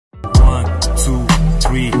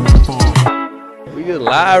3, 4. We just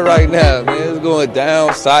live right now, man. It's going down.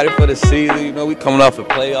 Excited for the season. You know, we coming off a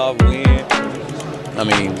playoff win. I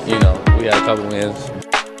mean, you know, we had a couple wins.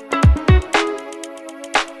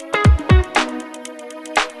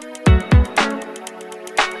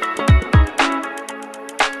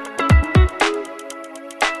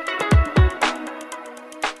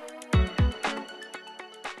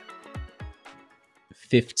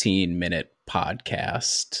 -minute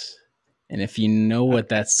podcast. And if you know what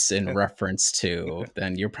that's in reference to,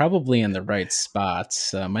 then you're probably in the right spot.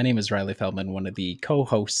 My name is Riley Feldman, one of the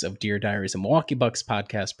co-hosts of Deer Diaries, a Milwaukee Bucks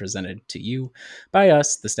podcast presented to you by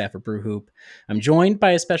us, the staff of Brewhoop. I'm joined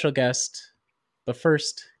by a special guest, but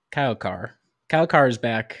first, Kyle Carr. Kyle Carr is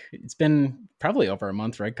back. It's been probably over a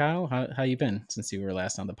month, right, Kyle? How you been since you were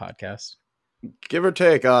last on the podcast? Give or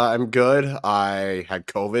take, I'm good. I had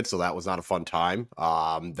COVID, so that was not a fun time.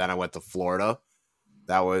 Then I went to Florida.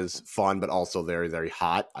 That was fun, but also very, very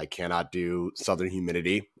hot. I cannot do southern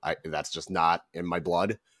humidity. That's just not in my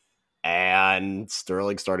blood. And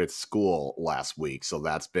Sterling started school last week, so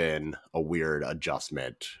that's been a weird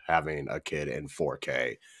adjustment, having a kid in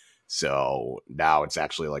 4K. So now it's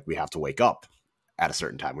actually like we have to wake up at a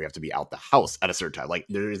certain time. We have to be out the house at a certain time. Like,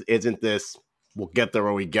 there isn't this... We'll get there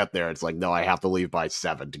when we get there. It's like, no, I have to leave by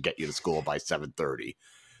 7 to get you to school by 7:30.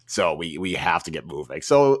 So we have to get moving.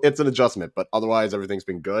 So it's an adjustment, but otherwise everything's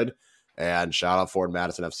been good. And shout out Ford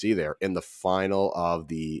Madison FC there in the final of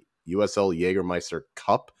the USL Jägermeister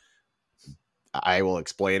Cup. I will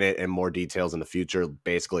explain it in more details in the future.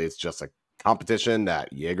 Basically, it's just a competition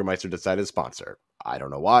that Jägermeister decided to sponsor. I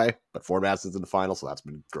don't know why, but Ford Madison's in the final, so that's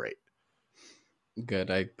been great.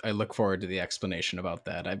 Good. I look forward to the explanation about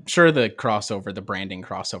that. I'm sure the branding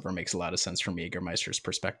crossover makes a lot of sense from Jägermeister's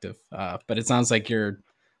perspective. But it sounds like you're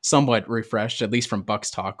somewhat refreshed, at least from Bucks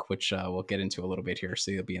talk, which we'll get into a little bit here. So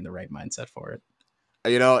you'll be in the right mindset for it.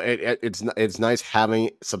 You know, it's nice having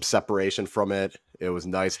some separation from it. It was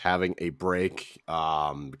nice having a break.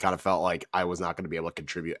 Kind of felt like I was not going to be able to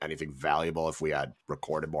contribute anything valuable if we had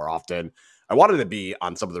recorded more often. I wanted to be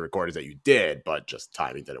on some of the recordings that you did, but just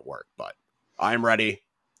timing didn't work. But I'm ready.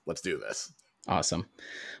 Let's do this. Awesome.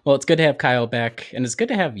 Well, it's good to have Kyle back, and it's good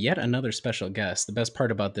to have yet another special guest. The best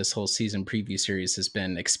part about this whole season preview series has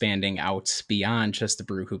been expanding out beyond just the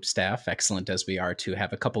Brewhoop staff, excellent as we are, to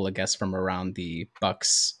have a couple of guests from around the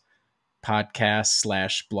Bucks podcast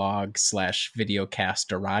 /blog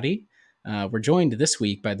 /videocasterati. We're joined this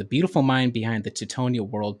week by the beautiful mind behind the Teutonia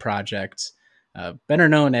World Project, better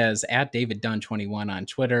known as @DavidDunn21 on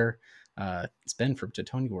Twitter. It's Ben from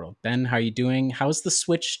Teutonia World. Ben, how are you doing? How's the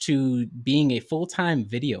switch to being a full-time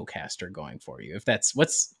video caster going for you? If that's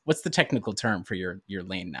what's the technical term for your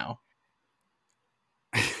lane now?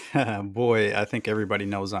 Boy, I think everybody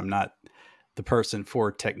knows I'm not the person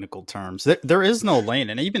for technical terms. There is no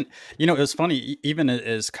lane. And even, you know, it was funny, even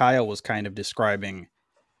as Kyle was kind of describing,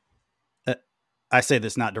 I say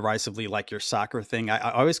this not derisively like your soccer thing.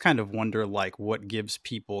 I always kind of wonder, like, what gives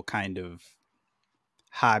people kind of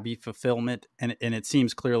hobby fulfillment, and it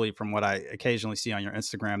seems clearly from what I occasionally see on your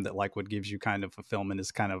Instagram that, like, what gives you kind of fulfillment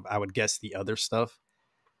is kind of, I would guess, the other stuff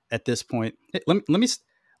at this point. Let me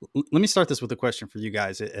start this with a question for you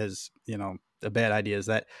guys, as you know, a bad idea is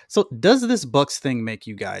that. So does this Bucks thing make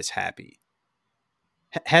you guys happy?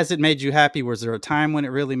 Has it made you happy? Was there a time when it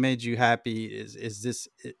really made you happy?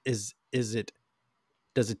 Does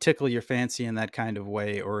it tickle your fancy in that kind of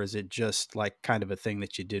way, or is it just like kind of a thing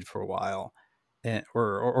that you did for a while?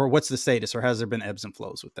 Or what's the status, or has there been ebbs and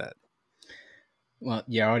flows with that? Well,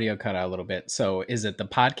 your audio cut out a little bit. So is it the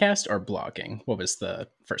podcast or blogging? What was the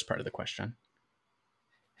first part of the question?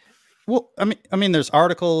 Well, I mean, there's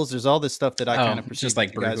articles, there's all this stuff that I kind of perceive just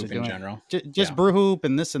like you guys are Brewhoop doing. in general. Just Brewhoop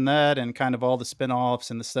and this and that, and kind of all the spinoffs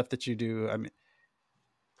and the stuff that you do. I mean,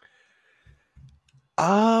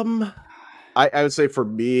 I would say for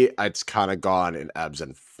me, it's kind of gone in ebbs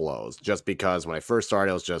and flows, just because when I first started,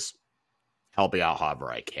 I was just helping out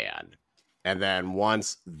however I can. And then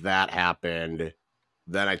once that happened,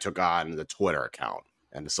 then I took on the Twitter account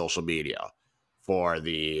and the social media for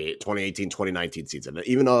the 2018-2019 season. And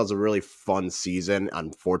even though it was a really fun season,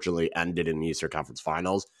 unfortunately ended in the Eastern Conference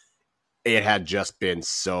Finals, it had just been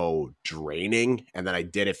so draining. And then I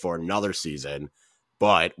did it for another season,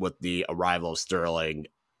 but with the arrival of Sterling,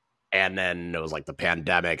 and then it was like the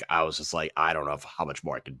pandemic, I was just like, I don't know how much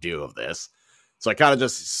more I could do of this. So I kind of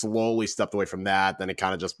just slowly stepped away from that. Then it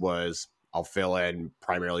kind of just was, I'll fill in,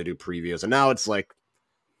 primarily do previews. And now it's like,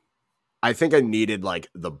 I think I needed like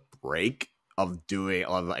the break of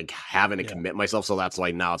like having to commit myself. So that's why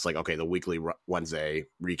now it's like, okay, the weekly Wednesday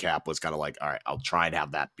recap was kind of like, all right, I'll try and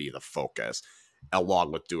have that be the focus.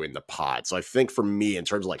 along with doing the pod. So I think for me, in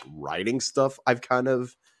terms of like writing stuff, I'm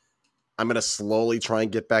going to slowly try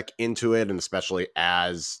and get back into it. And especially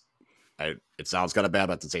as it sounds kind of bad,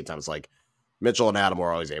 but at the same time, it's like Mitchell and Adam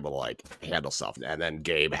were always able to like handle stuff. And then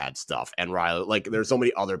Gabe had stuff, and Riley, like there's so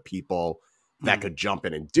many other people that could jump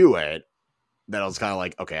in and do it that I was kind of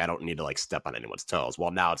like, okay, I don't need to like step on anyone's toes.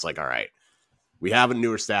 Well, now it's like, all right, we have a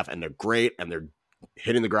newer staff and they're great and they're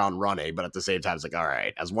hitting the ground running. But at the same time, it's like, all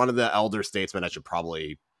right, as one of the elder statesmen, I should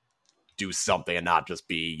probably do something and not just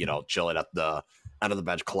be, you know, chilling at the end of the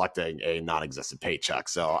bench collecting a non-existent paycheck.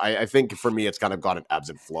 So I think for me, it's kind of gone in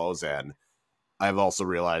ebbs and flows. And I've also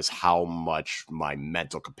realized how much my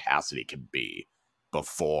mental capacity can be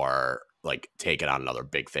before like taking on another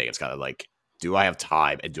big thing. It's kind of like, do I have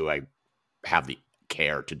time and do I have the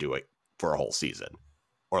care to do it for a whole season,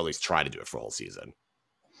 or at least try to do it for a whole season?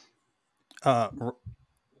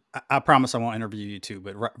 I promise I won't interview you too,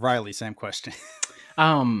 but Riley, same question.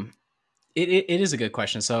 It is a good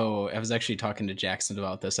question. So I was actually talking to Jackson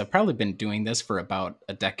about this. I've probably been doing this for about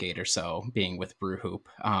a decade or so, being with Brewhoop.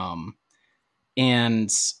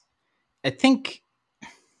 And I think,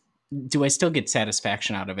 do I still get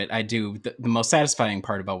satisfaction out of it? I do. The most satisfying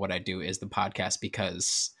part about what I do is the podcast,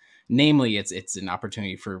 because namely it's an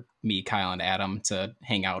opportunity for me, Kyle, and Adam to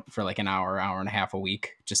hang out for like an hour and a half a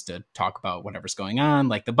week just to talk about whatever's going on.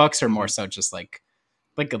 Like the Bucks are more so just like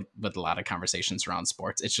with a lot of conversations around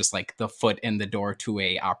sports. It's just like the foot in the door to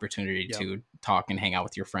a opportunity to talk and hang out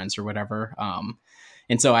with your friends or whatever.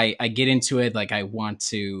 And so I get into it. Like I want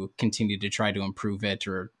to continue to try to improve it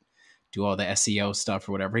or do all the SEO stuff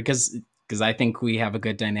or whatever, because I think we have a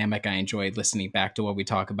good dynamic. I enjoy listening back to what we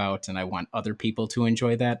talk about, and I want other people to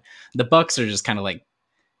enjoy that. The Bucks are just kind of like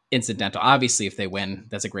incidental. Obviously, if they win,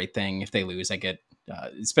 that's a great thing. If they lose, I get,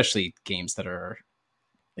 especially games that are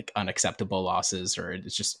like unacceptable losses, or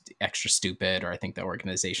it's just extra stupid, or I think the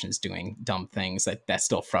organization is doing dumb things, that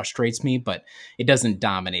still frustrates me, but it doesn't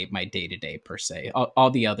dominate my day-to-day per se. All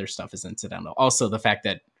the other stuff is incidental. Also, the fact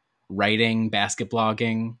that writing,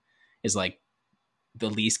 basketblogging is like the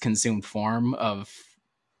least consumed form of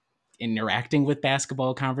interacting with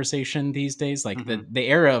basketball conversation these days. Like the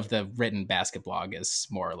era of the written basketblog is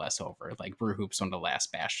more or less over. Like Brewhoop's one of the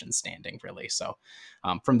last bastions standing, really. So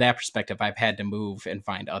from that perspective, I've had to move and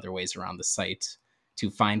find other ways around the site to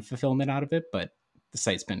find fulfillment out of it. But the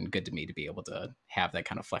site's been good to me to be able to have that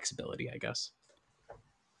kind of flexibility, I guess.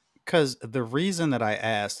 Because the reason that I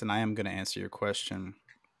asked, and I am going to answer your question,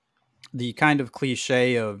 the kind of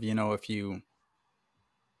cliche of, if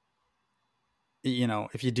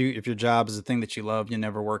your job is the thing that you love, you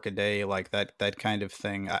never work a day, like that kind of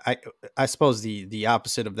thing. I suppose the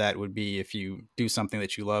opposite of that would be if you do something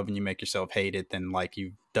that you love and you make yourself hate it, then like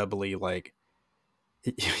you doubly, like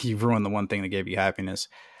you've ruined the one thing that gave you happiness.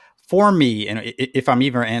 For me, and if I'm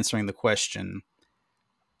even answering the question,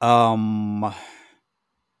 I've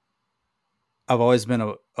always been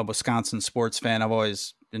a Wisconsin sports fan. I've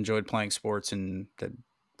always enjoyed playing sports when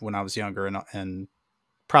I was younger, and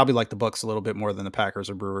probably like the Bucks a little bit more than the Packers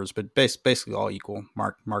or Brewers, but basically all equal.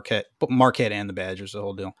 Marquette and the Badgers, the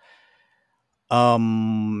whole deal.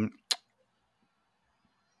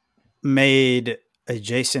 Made a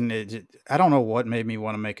Jason. I don't know what made me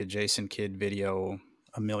want to make a Jason Kidd video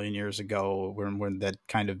a million years ago. When that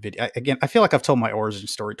kind of video, again, I feel like I've told my origin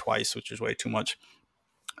story twice, which is way too much.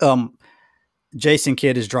 Jason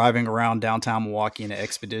Kidd is driving around downtown Milwaukee in an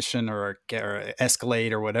Expedition or an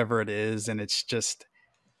Escalade or whatever it is, and it's just.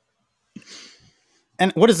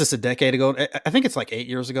 And what is this, a decade ago? I think it's like 8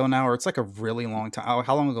 years ago now, or it's like a really long time.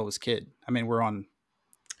 How long ago was Kidd? I mean, we're on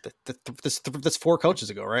this 4 coaches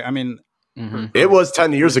ago, right? I mean, it was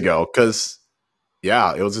 10 years ago because,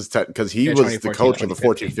 it was just because he was the coach of the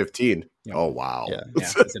 14-15. Yep. Oh, wow. Yeah,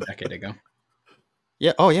 it's a decade ago.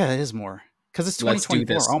 Yeah. Oh, yeah, it is more because it's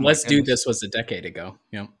 2024. Let's do this was a decade ago.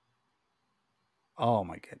 Yeah. Oh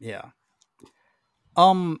my God. Yeah.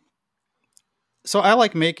 So I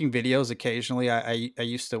like making videos occasionally. I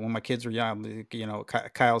used to, when my kids were young,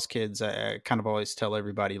 Kyle's kids, I kind of always tell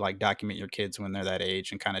everybody, like, document your kids when they're that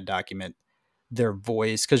age and kind of document their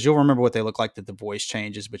voice, because you'll remember what they look like, that the voice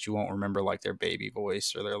changes, but you won't remember like their baby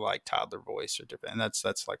voice or their like toddler voice or different. And that's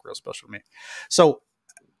like real special to me. So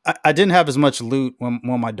I didn't have as much loot when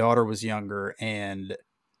my daughter was younger, and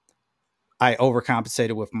I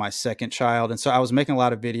overcompensated with my second child. And so I was making a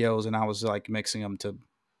lot of videos, and I was like mixing them to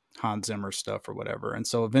Hans Zimmer stuff or whatever. And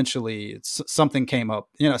so eventually something came up,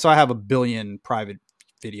 so I have a billion private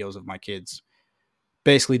videos of my kids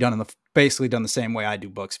basically done the same way I do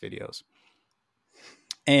Bucks videos.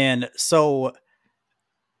 And so,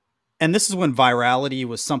 and this is when virality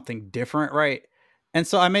was something different, right? And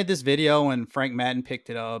so I made this video, and Frank Madden picked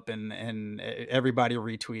it up, and everybody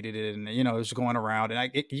retweeted it, and it was going around.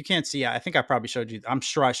 And you can't see. I think I probably showed you. I'm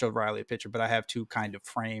sure I showed Riley a picture, but I have two kind of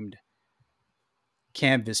framed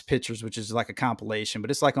canvas pictures, which is like a compilation, but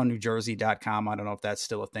it's like on NewJersey.com. I don't know if that's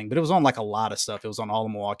still a thing, but it was on like a lot of stuff. It was on all the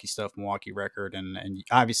Milwaukee stuff, Milwaukee Record, and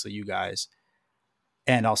obviously you guys.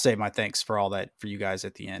 And I'll save my thanks for all that for you guys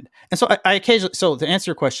at the end. And so I occasionally, so to answer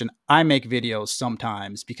your question, I make videos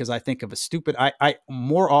sometimes because I think of a stupid, I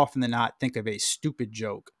more often than not think of a stupid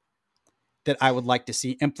joke that I would like to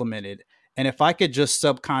see implemented. And if I could just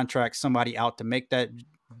subcontract somebody out to make that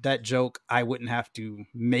joke, I wouldn't have to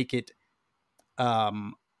make it.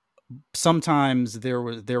 Sometimes there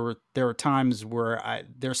were times where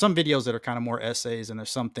there are some videos that are kind of more essays, and there's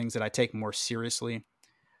some things that I take more seriously.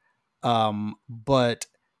 But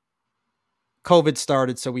COVID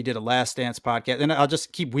started, so we did a Last Dance podcast, and I'll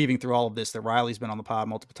just keep weaving through all of this. That Riley's been on the pod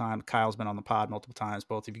multiple times, Kyle's been on the pod multiple times.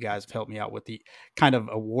 Both of you guys have helped me out with the kind of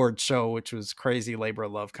award show, which was crazy labor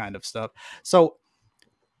of love kind of stuff. So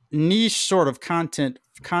niche sort of content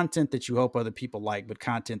that you hope other people like, but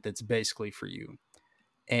content that's basically for you.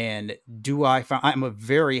 And I'm a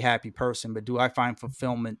very happy person, but do I find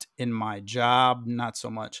fulfillment in my job? Not so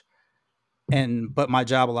much. But my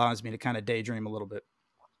job allows me to kind of daydream a little bit.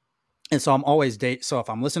 And so I'm always so if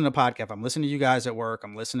I'm listening to a podcast, I'm listening to you guys at work,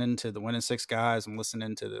 I'm listening to the Win and Six guys, I'm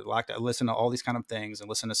listening to the Lockdown, I listen to all these kind of things, and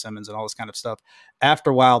listen to Simmons and all this kind of stuff. After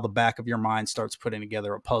a while, the back of your mind starts putting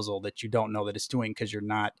together a puzzle that you don't know that it's doing because you're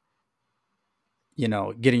not,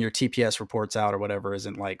 getting your TPS reports out or whatever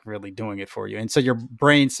isn't like really doing it for you. And so your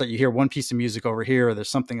brain, so you hear one piece of music over here, or there's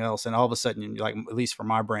something else. And all of a sudden, you're like, at least for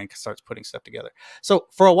my brain, starts putting stuff together. So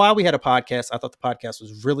for a while we had a podcast. I thought the podcast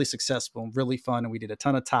was really successful and really fun. And we did a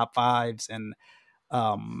ton of top fives. And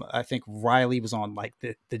I think Riley was on like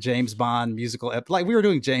the James Bond musical. Like we were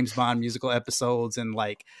doing James Bond musical episodes, and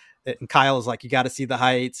Kyle is like, you got to see the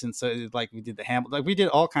heights. And so like we did the Hamilton, like we did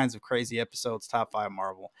all kinds of crazy episodes, top 5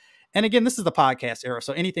 Marvel. And again, this is the podcast era.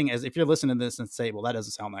 So if you're listening to this and say, well, that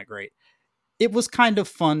doesn't sound that great. It was kind of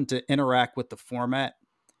fun to interact with the format.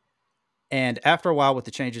 And after a while with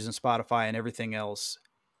the changes in Spotify and everything else,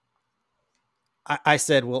 I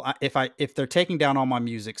said, well, if they're taking down all my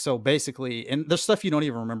music, so basically, and there's stuff you don't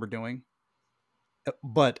even remember doing,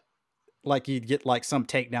 but like you'd get like some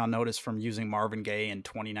takedown notice from using Marvin Gaye in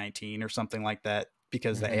 2019 or something like that,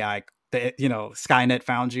 because the AI, Skynet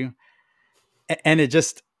found you. And it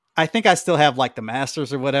just, I think I still have like the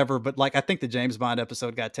masters or whatever, but like I think the James Bond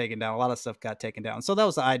episode got taken down. A lot of stuff got taken down. So that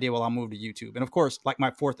was the idea. Well, I'll move to YouTube. And of course, like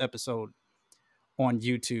my 4th episode on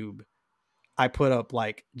YouTube, I put up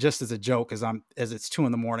like, just as a joke, as it's 2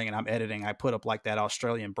 a.m. and I'm editing, I put up like that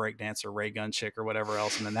Australian breakdancer Ray Gun chick or whatever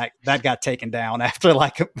else. And then that got taken down after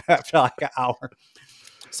like an hour.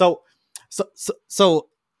 So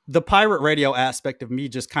the pirate radio aspect of me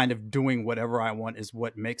just kind of doing whatever I want is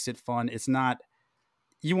what makes it fun. It's not,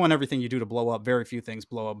 you want everything you do to blow up. Very few things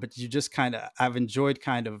blow up, but you just I've enjoyed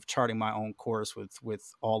kind of charting my own course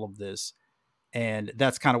with all of this. And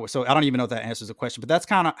that's kind of so I don't even know if that answers the question, but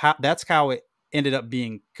that's how it ended up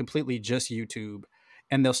being completely just YouTube.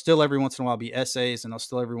 And there'll still every once in a while be essays, and there'll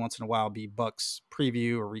still every once in a while be Bucks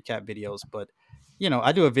preview or recap videos. But,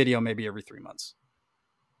 I do a video maybe every 3 months.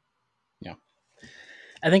 Yeah.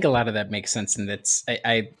 I think a lot of that makes sense, and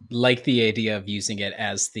I like the idea of using it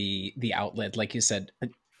as the outlet. Like you said,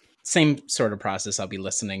 same sort of process. I'll be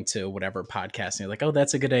listening to whatever podcast, and you're like, oh,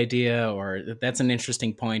 that's a good idea, or that's an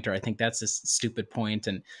interesting point, or I think that's a stupid point.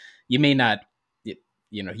 And you may not,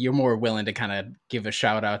 you're more willing to kind of give a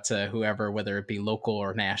shout out to whoever, whether it be local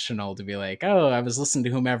or national, to be like, oh, I was listening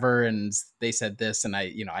to whomever and they said this, and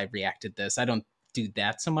I reacted this. I don't do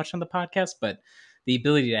that so much on the podcast, but the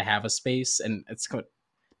ability to have a space, and it's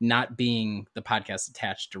not being the podcast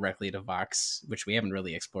attached directly to Vox, which we haven't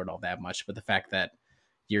really explored all that much, but the fact that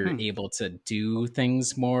you're able to do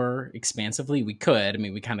things more expansively, we could. I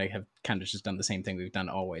mean, we kind of just done the same thing we've done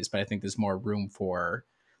always, but I think there's more room for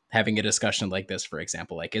having a discussion like this, for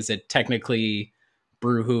example. Like, is it technically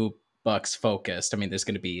Brewhoop Bucks focused? I mean, there's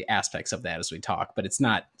going to be aspects of that as we talk, but it's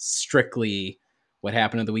not strictly what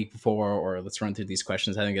happened the week before, or let's run through these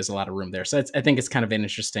questions. I think there's a lot of room there. So I think it's kind of an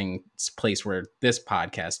interesting place where this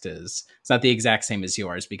podcast is. It's not the exact same as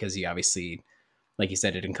yours, because you obviously, like you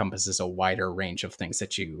said, it encompasses a wider range of things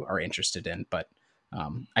that you are interested in. But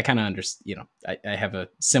I kind of understand, I have a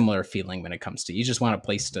similar feeling when it comes to, you just want a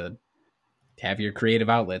place to have your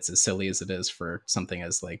creative outlets, as silly as it is for something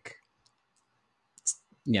as like,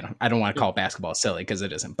 I don't want to call basketball silly, because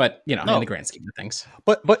it isn't, but in the grand scheme of things.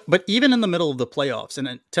 But even in the middle of the playoffs,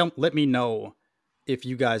 and let me know if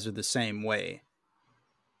you guys are the same way.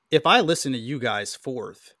 if I listen to you guys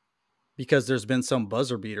fourth because there's been some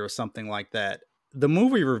buzzer beater or something like that, the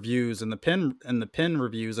movie reviews and the pen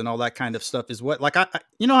reviews and all that kind of stuff is what, like, I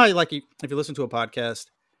you know how like if you listen to a podcast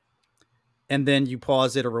and then you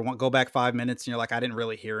pause it or go back 5 minutes and you're like, I didn't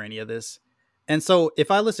really hear any of this. And so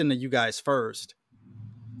if I listen to you guys first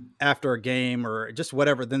after a game or just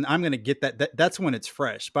whatever, then I'm going to get that's when it's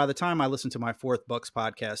fresh. By the time I listen to my fourth Bucks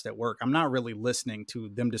podcast at work, I'm not really listening to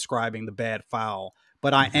them describing the bad foul,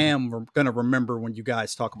 but I am going to remember when you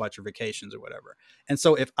guys talk about your vacations or whatever. And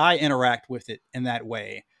so if I interact with it in that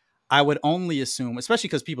way, I would only assume, especially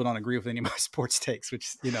because people don't agree with any of my sports takes,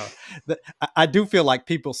 which, you know, I do feel like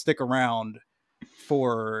people stick around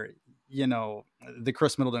for, you know, the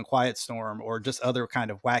Chris Middleton Quiet Storm or just other kind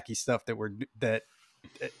of wacky stuff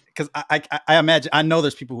because I imagine, I know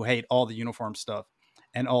there's people who hate all the uniform stuff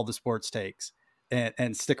and all the sports takes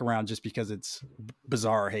and stick around just because it's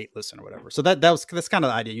bizarre or hate listen or whatever. So that's kind of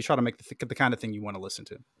the idea. You try to make the kind of thing you want to listen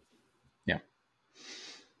to. Yeah.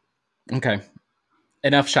 Okay.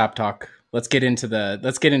 Enough shop talk. Let's get into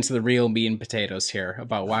the real meat and potatoes here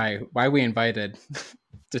about why we invited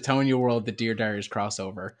to Tone Your World, the Deer Diaries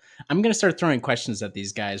crossover. I'm going to start throwing questions at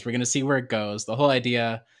these guys. We're going to see where it goes. The whole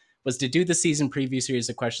idea was to do the season preview series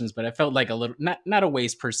of questions, but I felt like a little, not a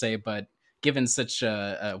waste per se, but given such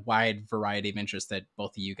a wide variety of interests that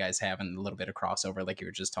both of you guys have and a little bit of crossover, like you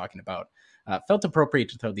were just talking about, felt appropriate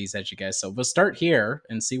to throw these at you guys. So we'll start here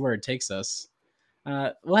and see where it takes us.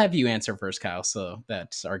 We'll have you answer first, Kyle, so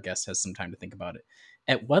that our guest has some time to think about it.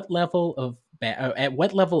 At what level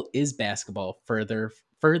is basketball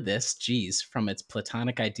furthest from its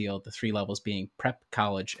platonic ideal, the three levels being prep,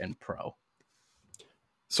 college, and pro?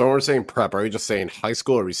 So when we're saying prep, are we just saying high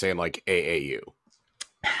school or are we saying like AAU?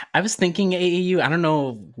 I was thinking AAU. I don't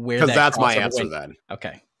know where, because that's my answer then.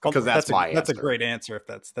 Okay. Because that's a great answer. If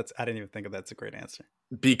that's I didn't even think of that's a great answer.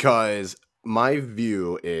 Because my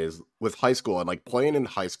view is with high school and like playing in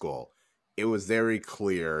high school, it was very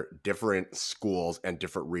clear different schools and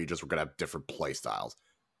different regions were going to have different play styles.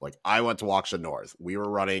 Like I went to Waukesha North. We were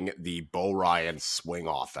running the Bo Ryan swing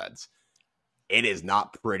offense. It is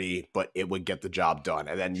not pretty, but it would get the job done.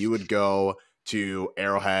 And then you would go to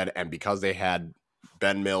Arrowhead, and because they had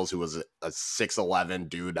Ben Mills, who was a 6'11"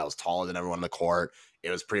 dude that was taller than everyone in the court, it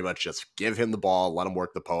was pretty much just give him the ball, let him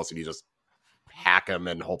work the post, and you just hack him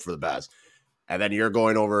and hope for the best. And then you're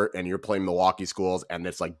going over and you're playing Milwaukee schools, and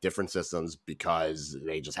it's like different systems because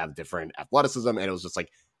they just have different athleticism. And it was just like,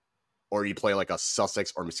 or you play like a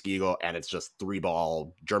Sussex or Muskego, and it's just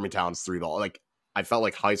 3-ball. Germantown's 3-ball. Like I felt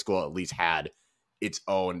like high school at least had its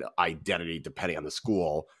own identity depending on the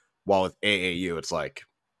school. While with AAU, it's like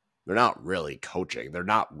they're not really coaching. They're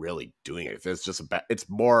not really doing it. It's just it's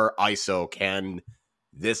more ISO. Can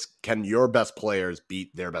your best players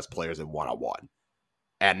beat their best players in one-on-one?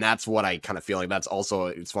 And that's what I kind of feel like. That's also,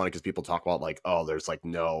 it's funny because people talk about like, oh, there's like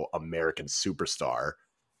no American superstar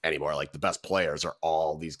anymore. Like the best players are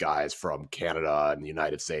all these guys from Canada and the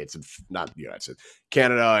United States, and not the United States,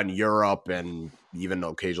 Canada and Europe, and even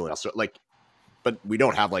occasionally Australia. Like, but we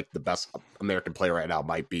don't have like the best American player right now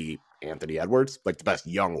might be Anthony Edwards, like the best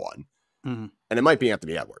young one. Mm-hmm. And it might be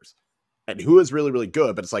Anthony Edwards, and who is really, really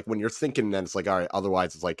good. But it's like when you're thinking, then it's like, all right,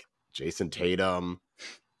 otherwise it's like Jason Tatum,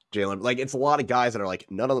 Jalen, like it's a lot of guys that are like,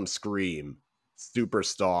 none of them scream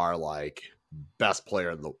superstar, like best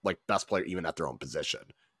player, best player even at their own position.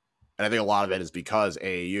 And I think a lot of it is because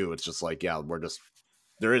AAU, it's just like, yeah,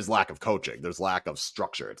 there is lack of coaching. There's lack of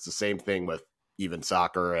structure. It's the same thing with even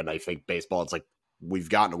soccer. And I think baseball, it's like, we've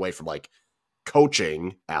gotten away from like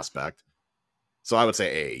coaching aspect. So I would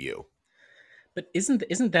say AAU. But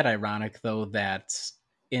isn't that ironic though, that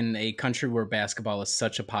in a country where basketball is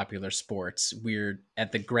such a popular sport, we're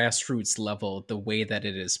at the grassroots level, the way that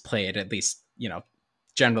it is played, at least, you know,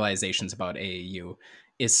 generalizations about AAU,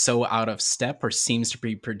 is so out of step, or seems to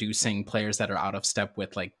be producing players that are out of step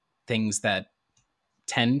with like things that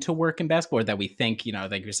tend to work in basketball, or that we think, you know,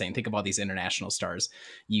 like you're saying, think of all these international stars.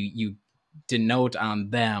 You denote on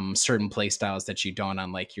them certain play styles that you don't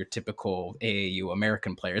on like your typical AAU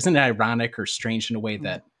American player. Isn't it ironic or strange in a way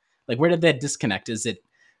that, like, where did that disconnect? Is it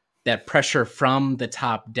that pressure from the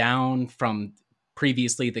top down, from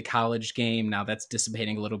previously the college game? Now that's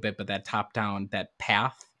dissipating a little bit, but that top down, that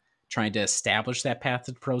path, trying to establish that path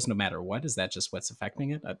to the pros no matter what, is that just what's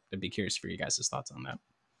affecting it? I'd be curious for you guys' thoughts on that.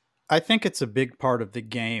 I think it's a big part of the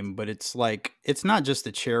game, but it's like, it's not just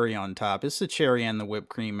the cherry on top. It's the cherry and the whipped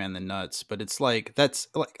cream and the nuts. But it's like, that's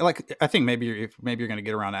like I think maybe you're going to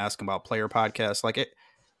get around to asking about player podcasts. Like, it,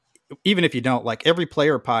 even if you don't, like every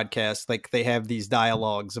player podcast, like they have these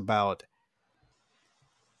dialogues about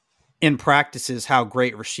in practices how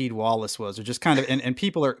great Rasheed Wallace was, or just kind of, and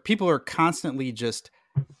people are constantly just,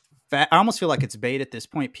 I almost feel like it's bait at this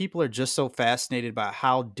point. People are just so fascinated by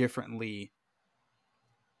how differently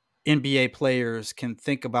NBA players can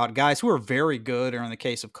think about guys who are very good, or in the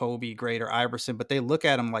case of Kobe, great, or Iverson, but they look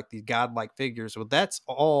at them like these godlike figures. Well, that's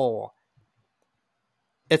all.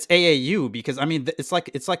 It's AAU, because I mean, it's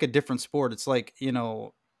like a different sport. It's like, you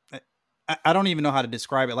know, I don't even know how to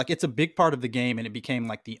describe it. Like, it's a big part of the game, and it became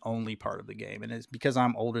like the only part of the game. And it's because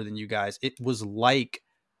I'm older than you guys. It was like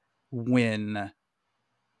when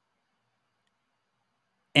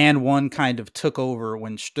and one kind of took over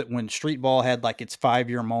when street ball had like its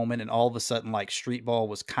 5-year moment, and all of a sudden like street ball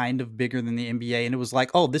was kind of bigger than the NBA, and it was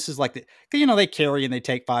like, oh, this is like you know, they carry and they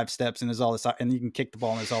take 5 steps and there's all this, and you can kick the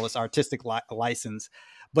ball and there's all this artistic license,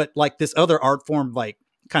 but like this other art form like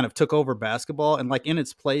kind of took over basketball, and like in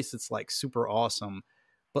its place it's like super awesome.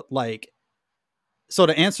 But like, so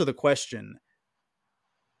to answer the question,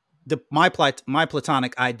 my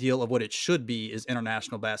platonic ideal of what it should be is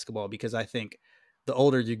international basketball, because I think the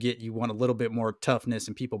older you get, you want a little bit more toughness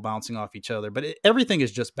and people bouncing off each other. But everything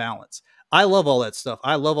is just balance. I love all that stuff.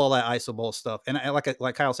 I love all that iso ball stuff. And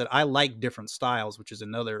like Kyle said, I like different styles, which is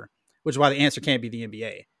why the answer can't be the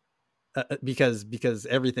NBA, because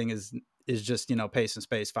everything is just, you know, pace and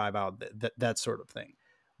space, 5 out, that sort of thing.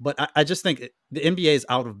 But I just think the NBA is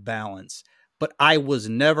out of balance. But I was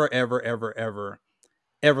never, ever, ever, ever,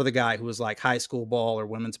 ever the guy who was like high school ball or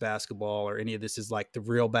women's basketball or any of this is like the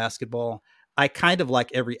real basketball. I kind of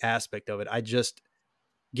like every aspect of it. I just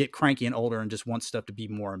get cranky and older and just want stuff to be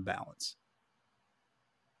more in balance.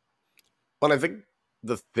 But I think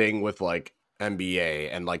the thing with like NBA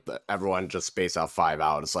and like everyone just space out 5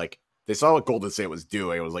 out, it's like they saw what Golden State was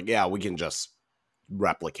doing. It was like, yeah, we can just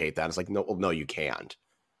replicate that. It's like, no, you can't.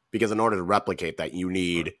 Because in order to replicate that, you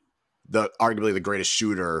need arguably the greatest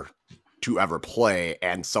shooter to ever play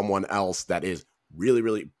and someone else that is really,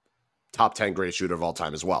 really top 10 greatest shooter of all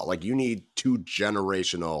time as well. Like, you need 2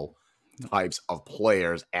 generational types of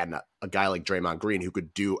players and a guy like Draymond Green who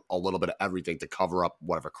could do a little bit of everything to cover up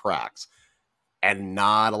whatever cracks. And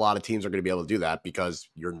not a lot of teams are going to be able to do that, because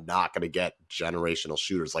you're not going to get generational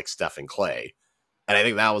shooters like Steph and Clay. And I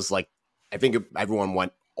think that was like, I think everyone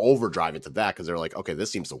went overdrive into that because they're like, okay,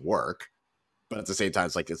 this seems to work. But at the same time,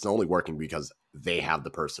 it's like, it's only working because they have the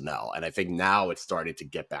personnel. And I think now it's starting to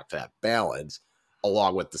get back to that balance,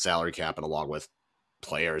 along with the salary cap and along with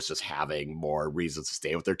players just having more reasons to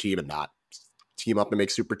stay with their team and not team up and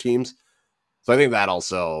make super teams. So I think that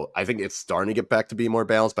also, I think it's starting to get back to be more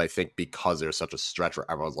balanced, but I think because there's such a stretch where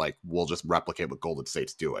everyone's like, we'll just replicate what Golden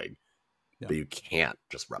State's doing. Yeah. But you can't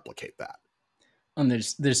just replicate that. And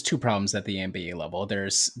there's 2 problems at the NBA level.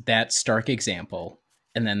 There's that stark example,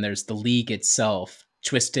 and then there's the league itself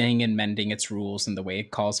twisting and mending its rules and the way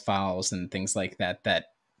it calls fouls and things like that, that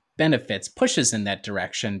pushes in that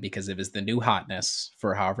direction because it was the new hotness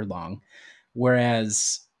for however long.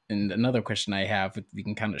 Whereas, and another question I have, we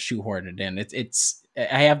can kind of shoehorn it in.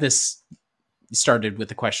 I have this started with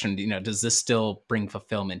the question, you know, does this still bring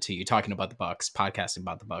fulfillment to you? Talking about the Bucks, podcasting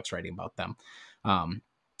about the Bucks, writing about them.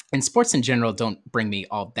 And sports in general don't bring me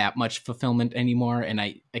all that much fulfillment anymore. And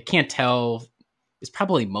I can't tell, it's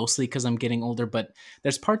probably mostly because I'm getting older, but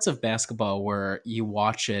there's parts of basketball where you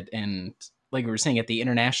watch it and, like we were saying, at the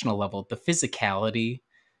international level, the physicality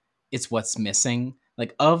is what's missing.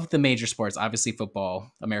 Like, of the major sports, obviously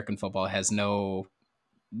football, American football has no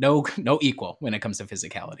equal when it comes to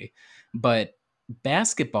physicality. But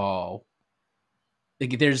basketball,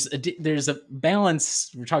 like, there's a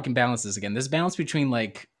balance. We're talking balances again. There's balance between,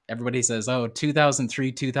 like, everybody says, oh,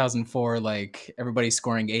 2003, 2004, like, everybody's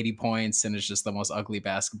scoring 80 points and it's just the most ugly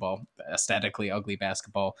basketball, aesthetically ugly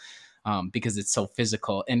basketball. Because it's so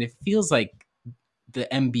physical. And it feels like the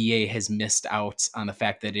NBA has missed out on the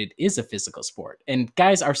fact that it is a physical sport. And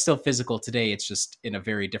guys are still physical today. It's just in a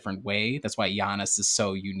very different way. That's why Giannis is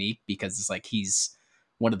so unique, because it's like he's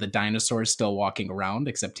one of the dinosaurs still walking around,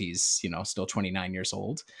 except he's, you know, still 29 years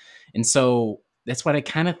old. And so that's what I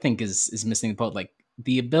kind of think is missing the boat. Like,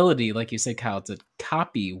 the ability, like you said, Kyle, to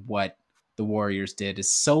copy what the Warriors did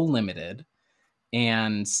is so limited.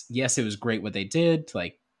 And yes, it was great what they did.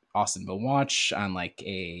 Like, Austin will watch on like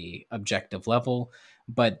a objective level,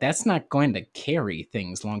 but that's not going to carry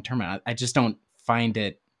things long term. I just don't find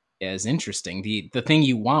it as interesting. The thing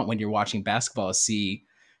you want when you're watching basketball is see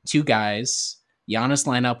 2 guys, Giannis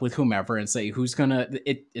line up with whomever and say who's gonna.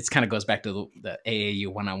 It's kind of goes back to the AAU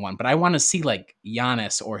one-on-one, but I want to see like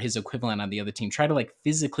Giannis or his equivalent on the other team try to like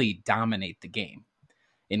physically dominate the game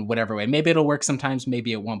in whatever way. Maybe it'll work sometimes,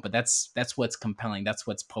 maybe it won't, but that's what's compelling. That's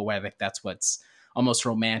what's poetic. That's what's almost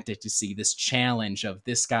romantic to see this challenge of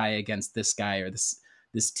this guy against this guy, or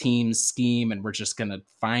this team's scheme, and we're just going to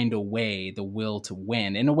find a way, the will to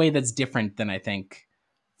win in a way that's different than I think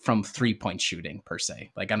from 3-point shooting per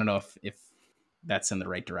se. Like, I don't know if that's in the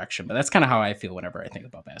right direction, but that's kind of how I feel whenever I think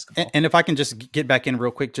about basketball. And if I can just get back in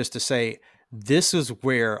real quick, just to say, this is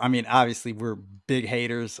where, I mean, obviously we're big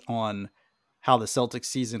haters on how the Celtics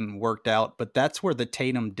season worked out, but that's where the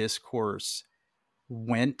Tatum discourse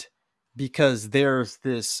went, because there's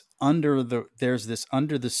this under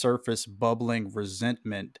the surface bubbling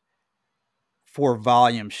resentment for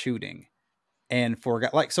volume shooting, and for,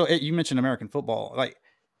 like, so you mentioned American football, like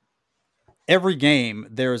every game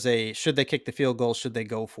there's a, should they kick the field goal, should they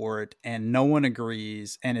go for it, and no one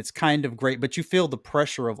agrees, and it's kind of great, but you feel the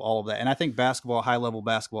pressure of all of that. And I think basketball, high level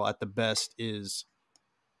basketball at the best, is,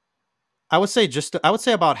 I would say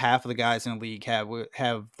about half of the guys in the league have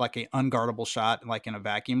like an unguardable shot, like in a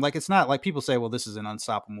vacuum. Like, it's not like people say, well, this is an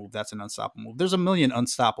unstoppable move, that's an unstoppable move. There's a million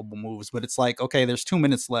unstoppable moves, but it's like, okay, there's 2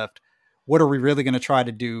 minutes left. What are we really going to try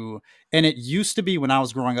to do? And it used to be, when I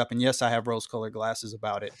was growing up, and yes, I have rose-colored glasses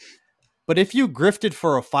about it, but if you grifted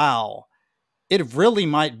for a foul, it really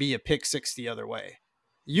might be a pick six the other way.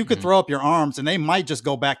 You could throw up your arms and they might just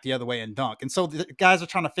go back the other way and dunk. And so the guys are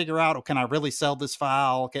trying to figure out, oh, can I really sell this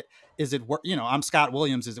foul? Okay, is it worth, I'm Scott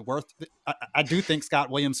Williams. Is it worth, I do think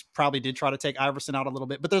Scott Williams probably did try to take Iverson out a little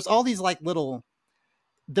bit, but there's all these like little,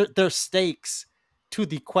 there's stakes to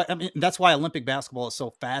the, I mean, that's why Olympic basketball is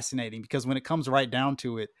so fascinating, because when it comes right down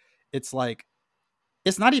to it, it's like,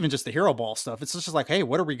 it's not even just the hero ball stuff. It's just like, hey,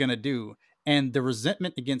 what are we going to do? And the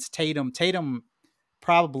resentment against Tatum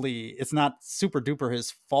probably, it's not super duper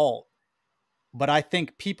his fault, but I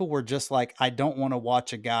think people were just like, I don't want to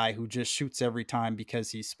watch a guy who just shoots every time because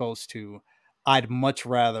he's supposed to. I'd much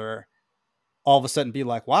rather all of a sudden be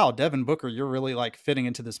like, wow, Devin Booker, you're really like fitting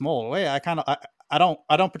into this mold. Wait, I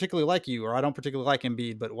don't particularly like you, or I don't particularly like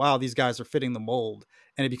Embiid, but wow, these guys are fitting the mold.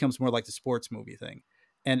 And it becomes more like the sports movie thing.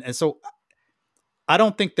 And so I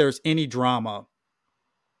don't think there's any drama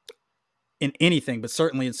in anything, but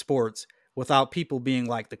certainly in sports, without people being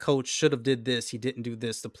like, the coach should have did this, he didn't do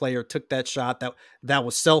this, the player took that shot, that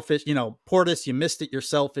was selfish. Portis, you missed it, you're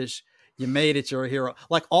selfish. You made it, you're a hero.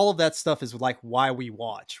 Like, all of that stuff is like why we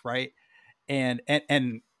watch, right? And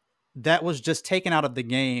that was just taken out of the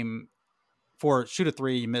game. For shoot a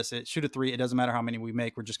three, you miss it. Shoot a three, it doesn't matter how many we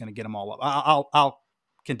make, we're just going to get them all up. I'll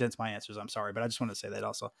condense my answers. I'm sorry, but I just want to say that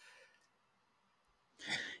also.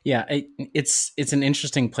 Yeah, it's an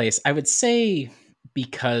interesting place. I would say,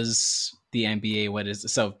 because the NBA,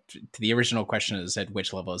 so the original question is, at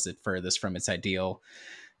which level is it furthest from its ideal?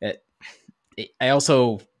 I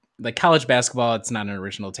also, like, college basketball, it's not an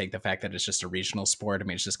original take. The fact that it's just a regional sport, I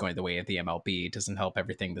mean, it's just going the way of the MLB. It doesn't help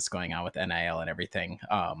everything that's going on with NIL and everything.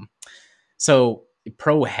 So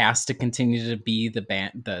pro has to continue to be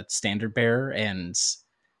the standard bearer, and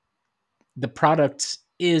the product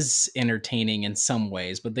is entertaining in some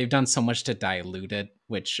ways, but they've done so much to dilute it,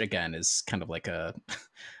 which again is kind of like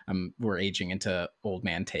we're aging into old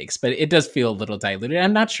man takes, but it does feel a little diluted.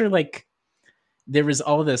 I'm not sure, like, there was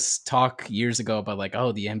all this talk years ago about like,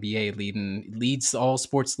 oh, the NBA leads all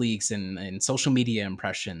sports leagues in social media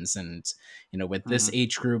impressions, and with this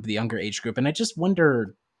age group, the younger age group, and I just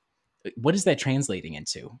wonder, what is that translating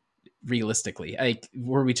into realistically? Like,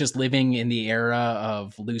 were we just living in the era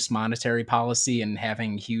of loose monetary policy, and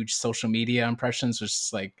having huge social media impressions was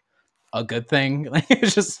just like a good thing? Like,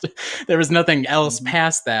 it's just, there was nothing else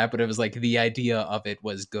past that, but it was like the idea of it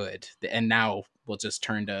was good. And now we'll just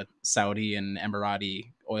turn to Saudi and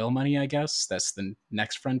Emirati oil money, I guess. That's the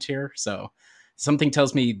next frontier. So something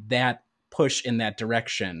tells me that push in that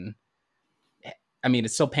direction, I mean,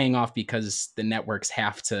 it's still paying off, because the networks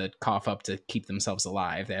have to cough up to keep themselves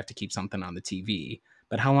alive. They have to keep something on the TV.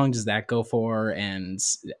 But how long does that go for? And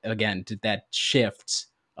again, did that shift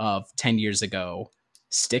of 10 years ago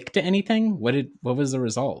stick to anything? What was the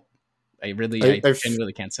result? I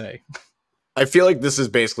genuinely can't say. I feel like this is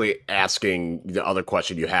basically asking the other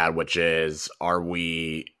question you had, which is,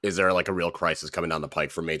 is there like a real crisis coming down the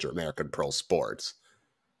pike for major American pro sports?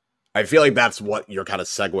 I feel like that's what you're kind of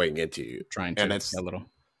segueing into. Trying to, it's a little.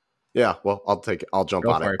 Yeah, well, I'll jump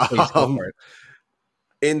on it. Please go for it.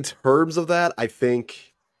 In terms of that, I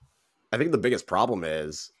think the biggest problem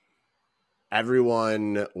is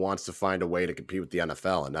everyone wants to find a way to compete with the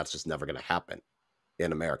NFL, and that's just never going to happen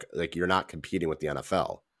in America. Like, you're not competing with the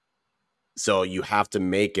NFL. So you have to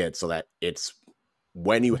make it so that it's,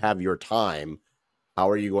 when you have your time, how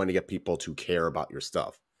are you going to get people to care about your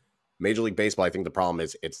stuff? Major League Baseball, I think the problem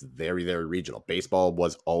is it's very, very regional. Baseball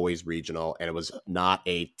was always regional, and it was not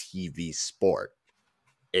a TV sport.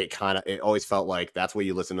 it always felt like that's where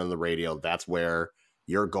you listen on the radio. That's where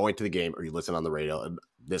you're going to the game or you listen on the radio. And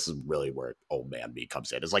this is really where old man me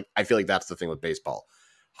comes in. It's like, I feel like that's the thing with baseball.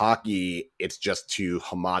 Hockey, it's just too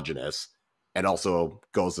homogenous and also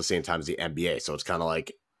goes the same time as the NBA. So it's kind of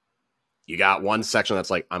like you got one section that's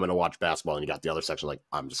like, I'm going to watch basketball, and you got the other section like,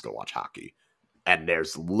 I'm just going to watch hockey. And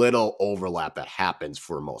there's little overlap that happens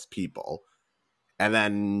for most people. And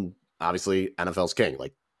then obviously NFL's king.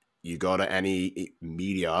 Like, you go to any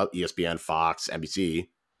media, ESPN, Fox, NBC,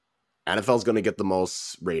 NFL's going to get the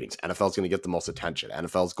most ratings. NFL's going to get the most attention.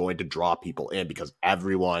 NFL's going to draw people in because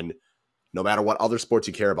everyone, no matter what other sports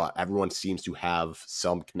you care about, everyone seems to have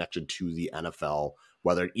some connection to the NFL,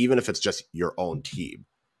 even if it's just your own team.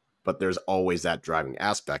 But there's always that driving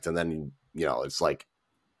aspect. And then, it's like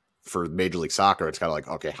for Major League Soccer, it's kind of like,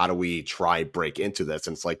 okay, how do we try and break into this?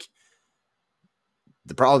 And it's like,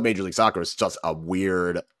 the problem with Major League Soccer is just a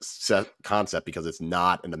weird concept because it's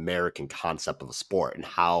not an American concept of a sport, and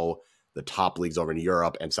how the top leagues over in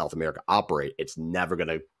Europe and South America operate. It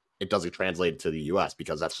doesn't translate to the US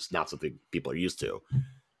because that's just not something people are used to.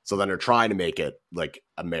 So then they're trying to make it like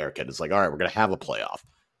American. It's like, all right, we're going to have a playoff.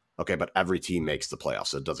 Okay, but every team makes the playoffs,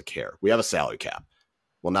 so it doesn't care. We have a salary cap.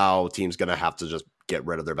 Well, now team's going to have to just get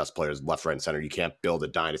rid of their best players left, right, and center. You can't build a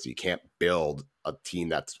dynasty. You can't build a team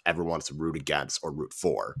that everyone wants to root against or root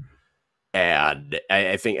for. And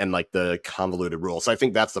I think, and like the convoluted rules. So I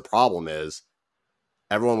think that's the problem is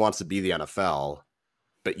everyone wants to be the NFL,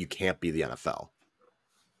 but you can't be the NFL.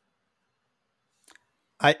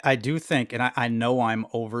 I do think, and I know I'm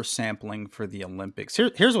oversampling for the Olympics.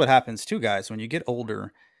 Here's what happens too, guys. When you get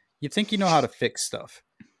older, you think you know how to fix stuff.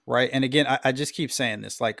 Right. And again, I just keep saying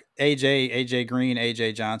this, like AJ Green,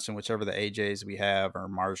 AJ Johnson, whichever the AJs we have, or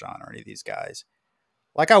Marjan or any of these guys.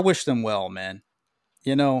 Like, I wish them well, man.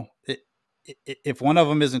 If one of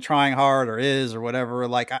them isn't trying hard or is or whatever,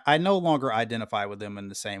 like I no longer identify with them in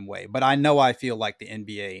the same way. But I know I feel like the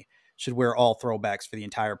NBA should wear all throwbacks for the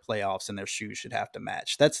entire playoffs and their shoes should have to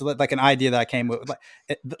match. That's like an idea that I came with.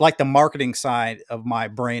 Like the marketing side of my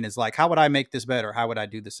brain is like, how would I make this better? How would I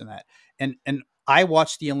do this and that? And I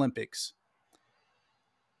watched the Olympics,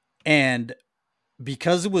 and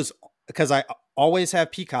because I always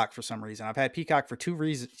have Peacock for some reason. I've had Peacock for 2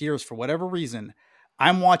 years for whatever reason.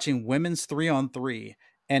 I'm watching women's 3-on-3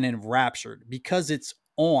 and enraptured because it's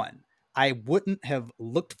on. I wouldn't have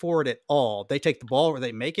looked for it at all. They take the ball, or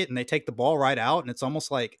they make it, and they take the ball right out, and it's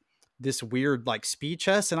almost like this weird like speed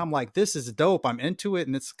chess. And I'm like, this is dope. I'm into it,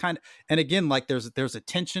 and it's and again, like there's a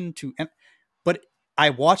tension to, but I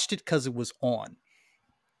watched it because it was on.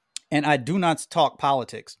 And I do not talk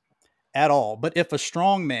politics at all. But if a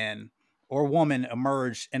strong man or woman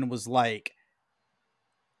emerged and was like,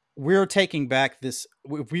 we're taking back this,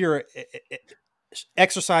 we are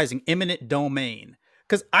exercising eminent domain.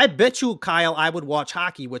 Because I bet you, Kyle, I would watch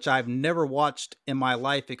hockey, which I've never watched in my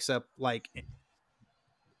life except like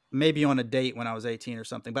maybe on a date when I was 18 or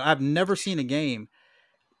something. But I've never seen a game.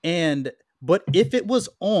 But if it was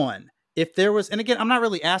on, if there was, and again, I'm not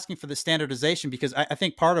really asking for the standardization, because I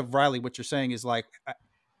think part of, Riley, what you're saying is like,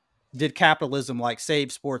 did capitalism like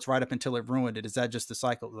save sports right up until it ruined it? Is that just a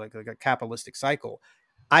cycle, like a capitalistic cycle?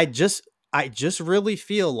 I just really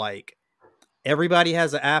feel like everybody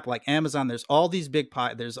has an app like Amazon. There's all these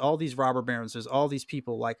there's all these robber barons. There's all these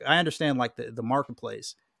people. Like, I understand like the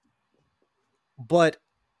marketplace, but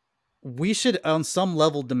we should on some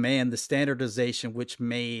level demand the standardization, which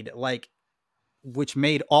made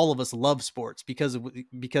all of us love sports because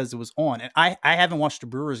it was on. And I haven't watched a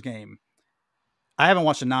Brewers game. I haven't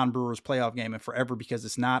watched a non-Brewers playoff game in forever because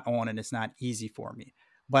it's not on and it's not easy for me.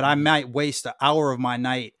 But I might waste an hour of my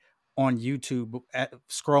night on YouTube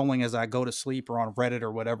scrolling as I go to sleep, or on Reddit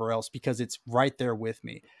or whatever else, because it's right there with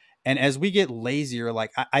me. And as we get lazier,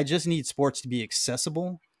 like I just need sports to be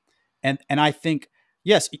accessible. And I think,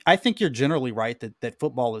 yes, I think you're generally right that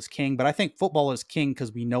football is king, but I think football is king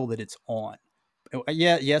because we know that it's on.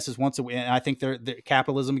 Yeah, yes, it's once a week. And I think the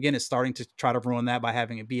capitalism again is starting to try to ruin that by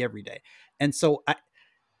having it be every day. And so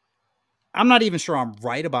I'm not even sure I'm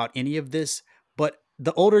right about any of this, but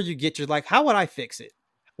the older you get, you're like, how would I fix it?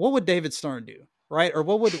 What would David Stern do? Right? Or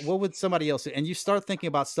what would somebody else do? And you start thinking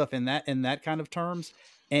about stuff in that kind of terms.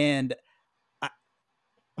 And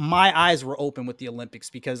my eyes were open with the Olympics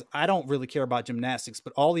because I don't really care about gymnastics,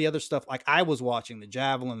 but all the other stuff, like I was watching the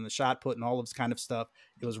javelin, the shot put, and all of this kind of stuff.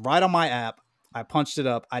 It was right on my app. I punched it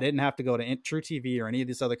up. I didn't have to go to True TV or any of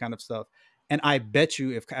this other kind of stuff. And I bet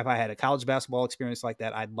you if I had a college basketball experience like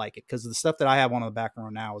that, I'd like it, because the stuff that I have on the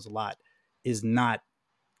background now is not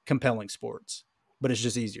compelling sports, but it's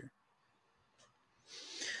just easier.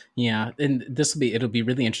 Yeah, and it'll be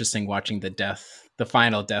really interesting watching the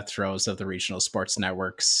final death throes of the regional sports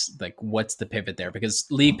networks. Like, what's the pivot there? Because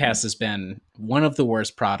League Pass has been one of the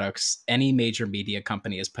worst products any major media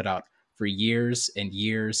company has put out for years and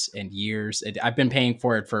years and years. I've been paying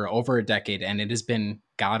for it for over a decade, and it has been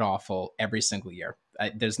god awful every single year.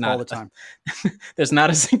 There's not all the time. there's not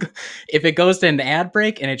a single. If it goes to an ad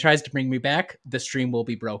break and it tries to bring me back, the stream will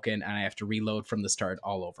be broken, and I have to reload from the start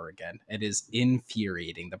all over again. It is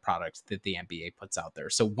infuriating, the product that the NBA puts out there.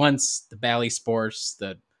 So once the Bally Sports,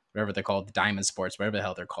 the whatever they're called, the Diamond Sports, whatever the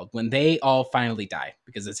hell they're called, when they all finally die,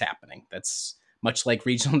 because it's happening, that's much like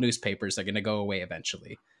regional newspapers are going to go away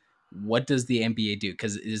eventually. What does the NBA do?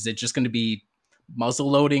 Because is it just going to be muzzle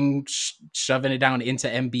loading, shoving it down into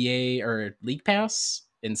NBA or League Pass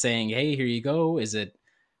and saying, hey, here you go? Is it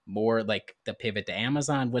more like the pivot to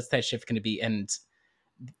Amazon? What's that shift going to be? And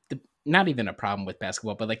not even a problem with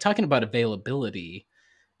basketball, but like talking about availability,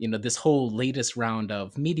 this whole latest round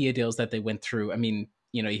of media deals that they went through. I mean,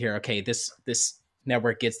 you hear, okay, this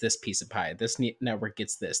network gets this piece of pie, this network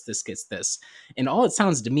gets this gets this. And all it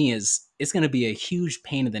sounds to me is it's going to be a huge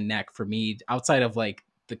pain in the neck for me outside of like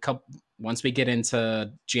once we get into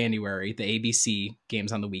January, the ABC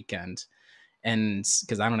games on the weekend. And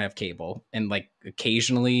because I don't have cable, and like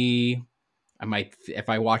occasionally I might, if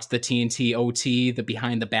I watch the TNT OT, the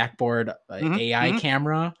behind the backboard AI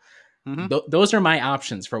camera, those are my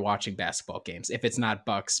options for watching basketball games. If it's not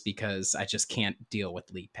Bucks, because I just can't deal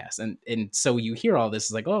with League Pass. And so you hear all this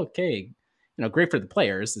is like, oh, okay, great for the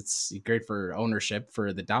players. It's great for ownership,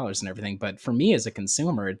 for the dollars and everything. But for me as a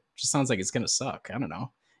consumer, it just sounds like it's going to suck. I don't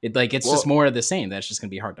know. It's just more of the same. That's just going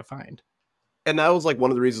to be hard to find. And that was like one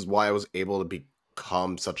of the reasons why I was able to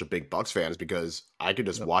become such a big Bucks fan, is because I could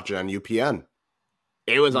just watch it on UPN.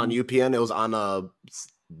 It was on UPN. It was on the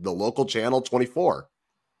local channel 24.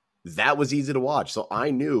 That was easy to watch. So I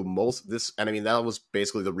knew most of this, and I mean, that was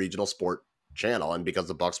basically the regional sport channel. And because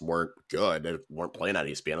the Bucks weren't good, they weren't playing on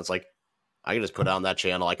ESPN, it's like, I could just put it on that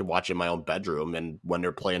channel. I could watch it in my own bedroom. And when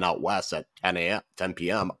they're playing out west at 10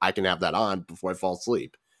 p.m., I can have that on before I fall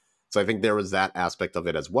asleep. So I think there was that aspect of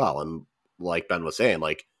it as well. And like Ben was saying,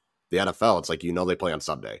 like the NFL, it's like, they play on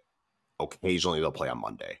Sunday. Occasionally they'll play on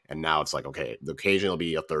Monday. And now it's like, okay, occasionally it'll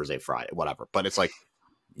be a Thursday, Friday, whatever. But it's like,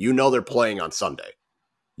 they're playing on Sunday.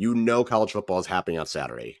 College football is happening on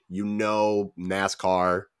Saturday.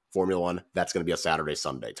 NASCAR, Formula One, that's going to be a Saturday,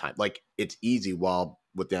 Sunday time. Like, it's easy, while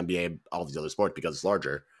with the NBA, all these other sports, because it's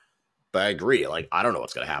larger. But I agree. Like, I don't know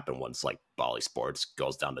what's going to happen once like Bally Sports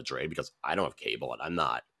goes down to Dre, because I don't have cable and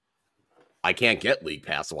I can't get League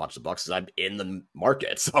Pass to watch the Bucks because I'm in the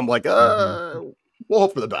market. So I'm like, we'll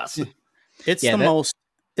hope for the best. It's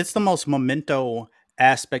the most memento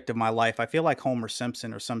aspect of my life. I feel like Homer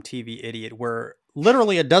Simpson or some TV idiot, where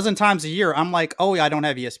literally a dozen times a year I'm like, oh yeah, I don't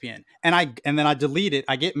have ESPN, and then I delete it.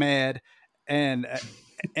 I get mad, and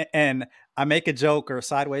I make a joke or a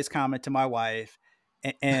sideways comment to my wife,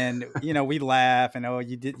 and we laugh, and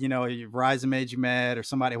you did, Verizon made you mad, or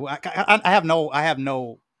somebody. I have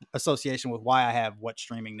no association with why I have what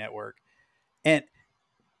streaming network, and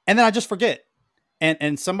then I just forget.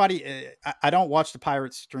 And somebody, I don't watch the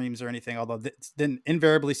Pirates streams or anything, although then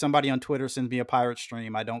invariably somebody on Twitter sends me a Pirate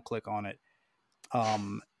stream. I don't click on it.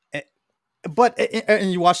 But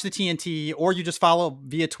you watch the TNT, or you just follow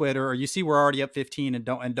via Twitter, or you see we're already up 15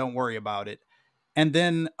 and don't worry about it. And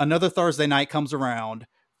then another Thursday night comes around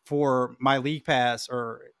for my League Pass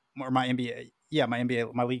or my NBA. Yeah,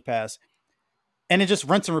 my League Pass. And it just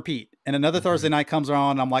rinse and repeat. And another Thursday night comes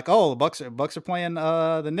around, and I'm like, oh, the Bucks are playing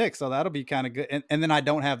the Knicks, so that'll be kind of good. And then I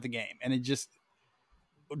don't have the game. And it just,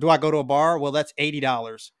 do I go to a bar? Well, that's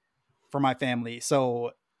 $80 for my family.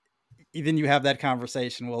 So then you have that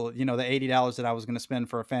conversation. Well, the $80 that I was going to spend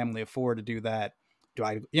for a family of four to do that, do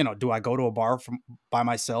I go to a bar by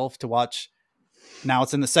myself to watch? Now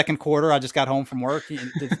it's in the second quarter. I just got home from work.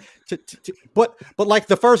 But like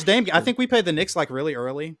the first game, I think we played the Knicks like really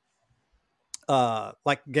early.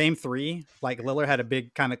 Like game 3, like Lillard had a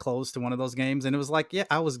big kind of close to one of those games, and it was like, yeah,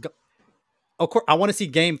 of course I want to see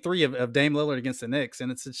game 3 of Dame Lillard against the Knicks,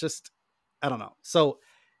 and it's just, I don't know. So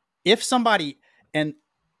if somebody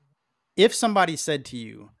said to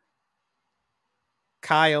you,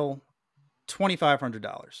 Kyle,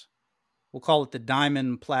 $2,500, we'll call it the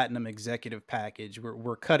Diamond Platinum Executive Package.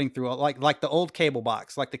 We're cutting through like the old cable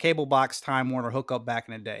box, like the cable box Time Warner hookup back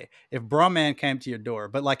in the day. If Brumman came to your door,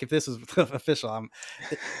 but like if this is official,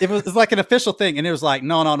 it's like an official thing, and it was like,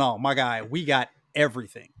 no, my guy, we got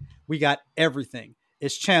everything.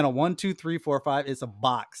 It's channel 1, 2, 3, 4, 5. It's a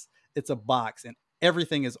box, and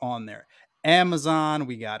everything is on there. Amazon,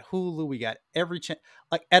 we got Hulu, we got every channel.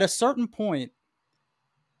 Like at a certain point,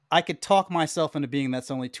 I could talk myself into being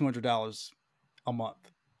that's only $200 a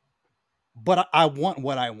month, but I want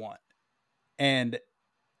what I want. And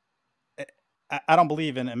I don't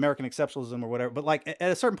believe in American exceptionalism or whatever, but like at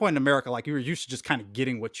a certain point in America, like you were used to just kind of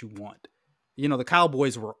getting what you want. You know, the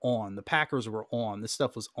Cowboys were on, the Packers were on, this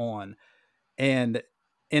stuff was on. And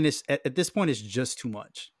it's at this point, it's just too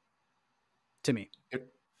much to me.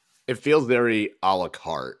 It feels very a la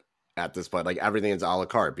carte at this point. Like everything is a la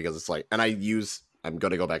carte because it's like, and I'm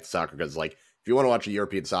going to go back to soccer because like, if you want to watch a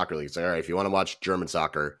European soccer league, it's like, all right, if you want to watch German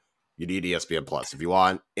soccer, you need ESPN Plus. If you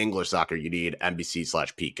want English soccer, you need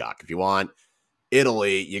NBC/Peacock. If you want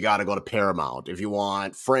Italy, you got to go to Paramount. If you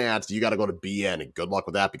want France, you got to go to BN. And good luck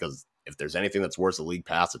with that because if there's anything that's worse than League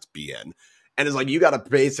Pass, it's BN. And it's like, you got to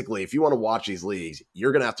basically, if you want to watch these leagues,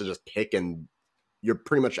 you're going to have to just pick, and you're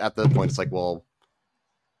pretty much at that point. It's like, well,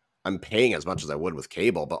 I'm paying as much as I would with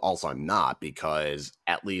cable, but also I'm not because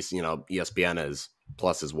at least, you know, ESPN is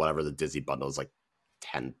plus is whatever the Disney bundle is like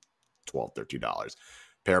 $10, $12, $13.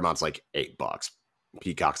 Paramount's like $8.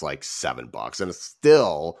 Peacock's like $7. And it's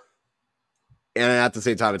still, and at the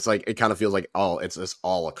same time, it's like, it kind of feels like, oh, it's just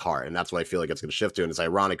all a carte. And that's what I feel like it's going to shift to. And it's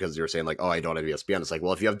ironic because you're saying like, oh, I don't have ESPN. It's like,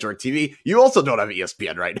 well, if you have DirecTV, you also don't have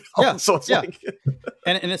ESPN right now. Yeah. So it's like,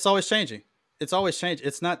 and it's always changing. It's always changing.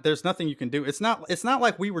 It's not, there's nothing you can do. It's not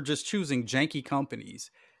like we were just choosing janky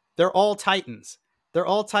companies. They're all titans. They're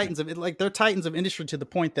all titans of it. Like they're titans of industry to the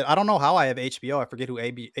point that I don't know how I have HBO. I forget who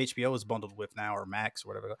HBO is bundled with now or Max or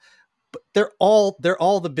whatever, but they're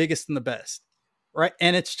all the biggest and the best. Right.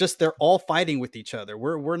 And it's just, they're all fighting with each other.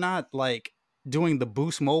 We're not like doing the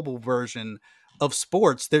Boost Mobile version of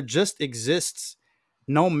sports. There just exists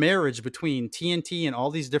no marriage between TNT and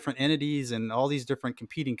all these different entities and all these different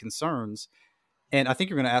competing concerns. And I think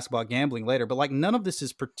you're going to ask about gambling later, but like none of this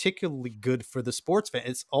is particularly good for the sports fan.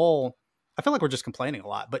 It's all, I feel like we're just complaining a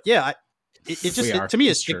lot, but yeah, to me,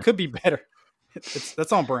 it could be better.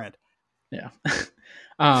 That's on brand. Yeah.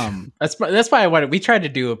 That's why we try to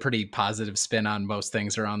do a pretty positive spin on most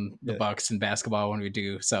things around the Bucks and basketball when we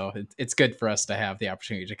do. So it's good for us to have the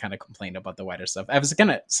opportunity to kind of complain about the wider stuff.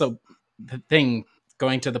 So the thing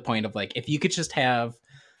going to the point of like, if you could just have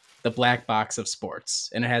the black box of sports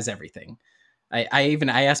and it has everything. I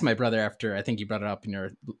asked my brother after, I think you brought it up in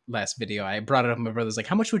your last video. I brought it up. My brother's like,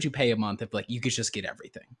 how much would you pay a month if like you could just get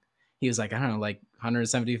everything? He was like, I don't know, like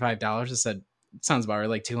 $175. I said, it sounds about right,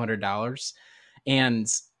 like $200. And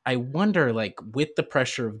I wonder, like, with the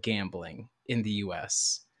pressure of gambling in the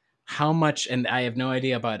US, how much, and I have no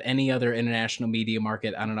idea about any other international media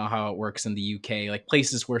market. I don't know how it works in the UK, like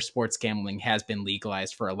places where sports gambling has been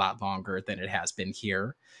legalized for a lot longer than it has been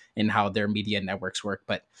here and how their media networks work.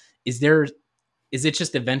 But is it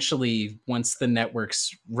just eventually, once the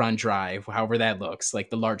networks run dry, however that looks, like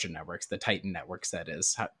the larger networks, the Titan networks, that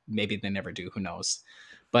is, maybe they never do, who knows?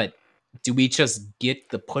 But do we just get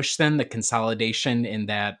the push then, the consolidation in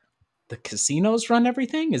that the casinos run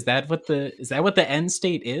everything? Is that what the end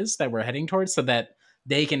state is that we're heading towards, so that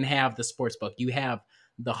they can have the sports book? You have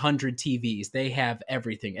the 100 TVs, they have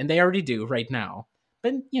everything, and they already do right now.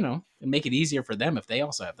 But you know, make it easier for them if they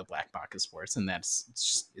also have the black box of sports, and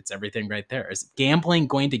it's everything right there. Is gambling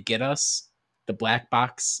going to get us the black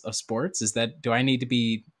box of sports? Do I need to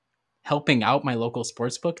be helping out my local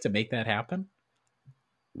sports book to make that happen?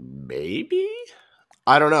 Maybe,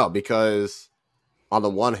 I don't know, because on the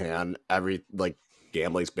one hand,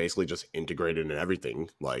 gambling's basically just integrated in everything,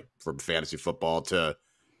 like from fantasy football to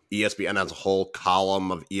ESPN has a whole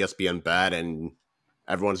column of ESPN Bet, and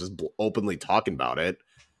everyone's just openly talking about it.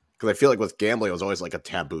 Because I feel like with gambling, it was always like a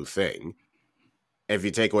taboo thing. If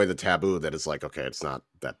you take away the taboo, that it's like, okay, it's not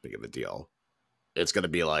that big of a deal. It's going to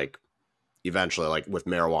be like, eventually, like with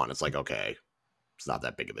marijuana, it's like, okay, it's not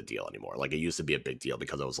that big of a deal anymore. Like it used to be a big deal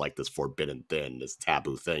because it was like this forbidden thing, this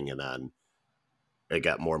taboo thing. And then it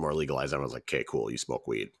got more and more legalized. And I was like, okay, cool. You smoke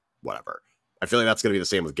weed, whatever. I feel like that's going to be the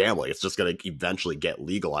same with gambling. It's just going to eventually get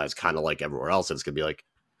legalized kind of like everywhere else. And it's going to be like,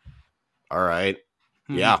 all right,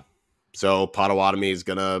 yeah. So Potawatomi is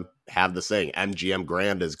going to have this thing. MGM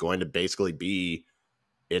Grand is going to basically be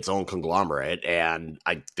its own conglomerate. And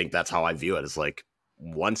I think that's how I view it. It's like,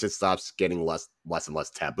 once it stops getting less and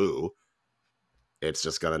less taboo, it's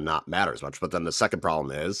just going to not matter as much. But then the second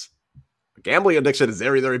problem is gambling addiction is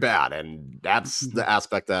very, very bad. And that's the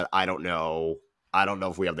aspect that I don't know. I don't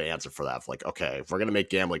know if we have the answer for that. Like, okay, if we're going to make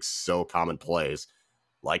gambling so commonplace,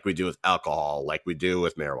 like we do with alcohol, like we do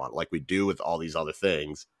with marijuana, like we do with all these other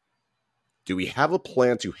things, do we have a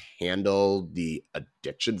plan to handle the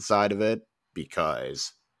addiction side of it?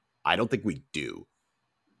 Because I don't think we do.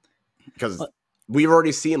 Because we've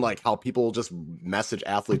already seen like how people just message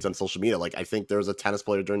athletes on social media. Like I think there was a tennis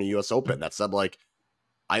player during the US Open that said like,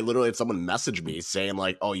 I literally had someone message me saying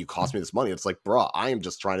like, oh, you cost me this money. It's like, bro, I am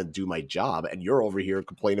just trying to do my job. And you're over here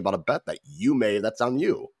complaining about a bet that you made. That's on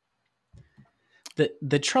you.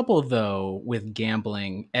 The trouble, though, with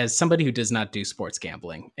gambling, as somebody who does not do sports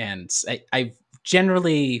gambling, and I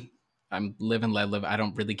generally, I'm live and let live, I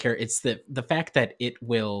don't really care. It's the fact that it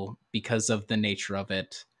will, because of the nature of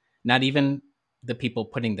it, not even the people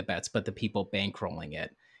putting the bets, but the people bankrolling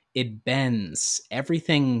it, it bends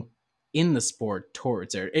everything in the sport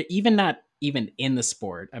towards, or even not even in the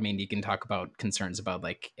sport. I mean, you can talk about concerns about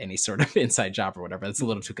like any sort of inside job or whatever. It's a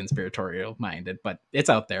little too conspiratorial minded, but it's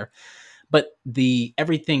out there. But the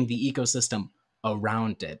ecosystem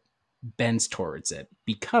around it bends towards it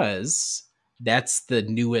because that's the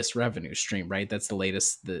newest revenue stream, right? That's the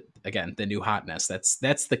latest, the new hotness.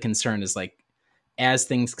 That's the concern, is like, as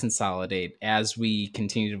things consolidate, as we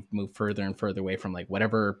continue to move further and further away from like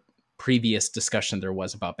whatever previous discussion there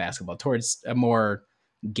was about basketball towards a more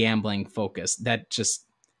gambling focus, that just,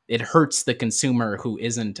 it hurts the consumer who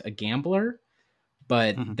isn't a gambler.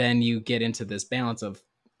 But then you get into this balance of,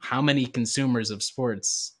 how many consumers of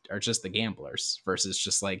sports are just the gamblers versus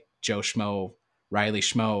just like Joe Schmo, Riley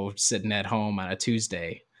Schmo sitting at home on a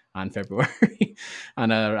Tuesday on February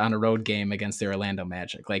on a road game against the Orlando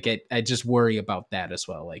Magic. Like I just worry about that as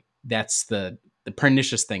well. Like that's the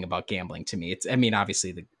pernicious thing about gambling to me. It's, I mean,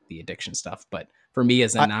 obviously the addiction stuff, but for me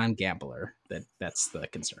as a non-gambler, that's the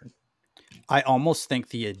concern. I almost think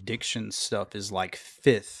the addiction stuff is like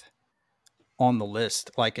fifth on the list.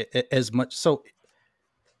 Like as much. So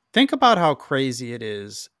think about how crazy it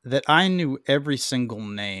is that I knew every single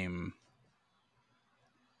name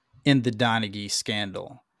in the Donaghy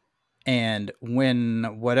scandal. And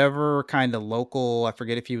when whatever kind of local, I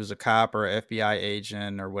forget if he was a cop or an FBI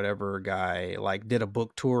agent or whatever guy, like did a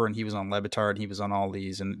book tour, and he was on Levitard and he was on all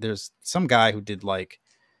these. And there's some guy who did like,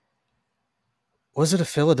 was it a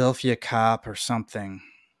Philadelphia cop or something?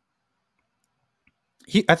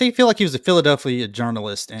 I feel like he was a Philadelphia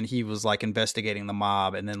journalist, and he was like investigating the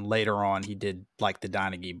mob. And then later on, he did like the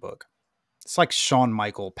Donaghy book. It's like Sean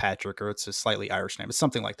Michael Patrick, or it's a slightly Irish name. It's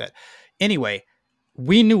something like that. Anyway,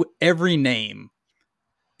 we knew every name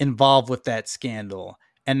involved with that scandal.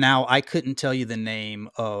 And now I couldn't tell you the name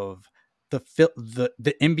of the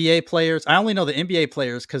NBA players. I only know the NBA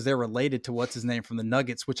players because they're related to what's his name from the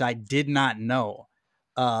Nuggets, which I did not know.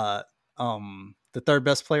 The third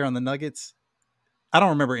best player on the Nuggets. I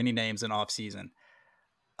don't remember any names in off season.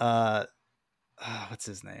 What's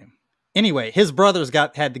his name? Anyway, his brothers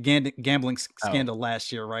had the gambling scandal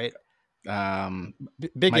last year, right?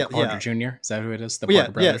 Big Mike Porter Jr. Is that who it is? The Porter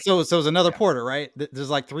brothers. Yeah. So it was another Porter, right? There's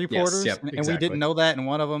like three Porters, yes, and we didn't know that. And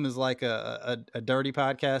one of them is like a dirty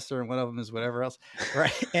podcaster, and one of them is whatever else,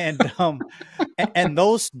 right? And and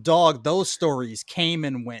those stories came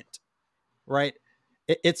and went, right?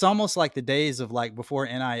 It's almost like the days of like before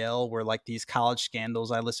NIL, where like these college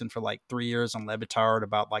scandals. I listened for like 3 years on Levitard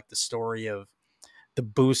about like the story of the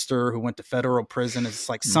booster who went to federal prison. It's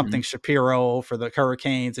like something Shapiro for the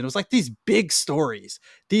Hurricanes. And it was like these big stories,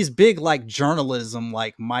 these big like journalism,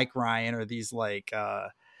 like Mike Ryan, or these like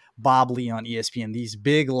Bob Lee on ESPN, these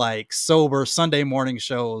big like sober Sunday morning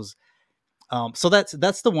shows. So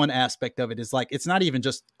that's the one aspect of it, is like, it's not even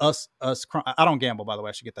just us. I don't gamble, by the way,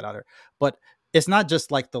 I should get that out there, but it's not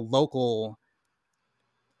just like the local.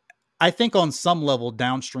 I think on some level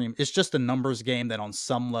downstream, it's just a numbers game that on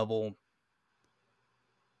some level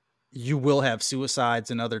you will have suicides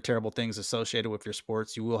and other terrible things associated with your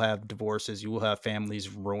sports. You will have divorces. You will have families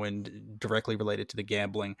ruined directly related to the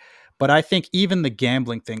gambling. But I think even the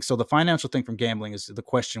gambling thing, so the financial thing from gambling is the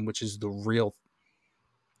question, which is the real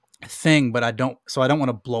thing, but I don't want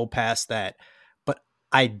to blow past that. But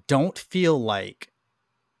I don't feel like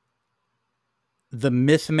the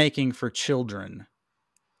myth making for children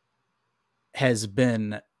has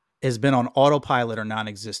been on autopilot or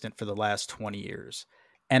non-existent for the last 20 years.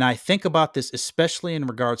 And I think about this, especially in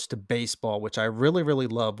regards to baseball, which I really, really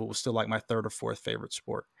love, but was still like my third or fourth favorite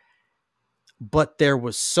sport. But there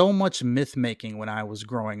was so much myth making when I was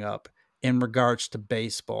growing up in regards to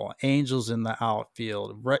baseball. Angels in the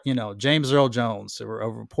outfield, James Earl Jones,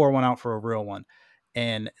 or pour one out for a real one.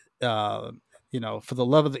 And, for the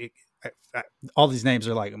love of the, all these names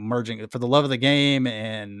are like merging, for the love of the game,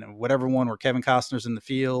 and whatever one where Kevin Costner's in the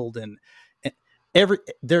field, and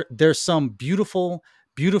there's some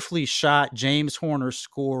beautifully shot James Horner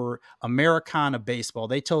score Americana baseball.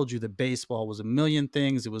 They told you that baseball was a million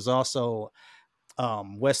things. It was also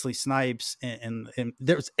Wesley Snipes, and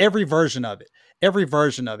there's every version of it.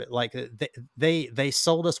 Like they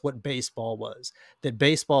sold us what baseball was, that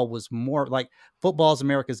baseball was more like football's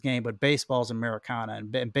America's game, but baseball's Americana,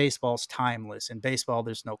 and baseball's timeless, and baseball,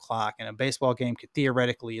 there's no clock, and a baseball game could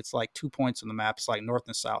theoretically, it's like 2 points on the map. It's like north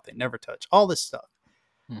and south. They never touch, all this stuff.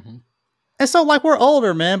 Mm-hmm. And so, like, we're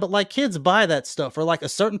older, man, but like kids buy that stuff, or like a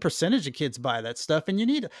certain percentage of kids buy that stuff. And you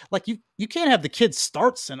need, like, you can't have the kids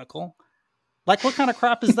start cynical. Like, what kind of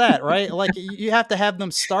crap is that, right? Like, you have to have them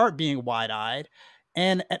start being wide-eyed.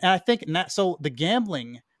 And I think so the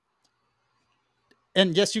gambling,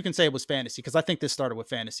 and yes, you can say it was fantasy, because I think this started with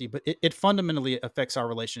fantasy, but it fundamentally affects our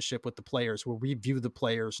relationship with the players, where we view the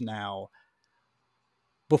players now.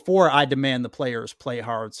 Before, I demand the players play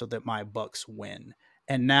hard so that my Bucks win.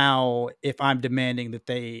 And now, if I'm demanding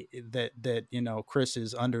that you know, Chris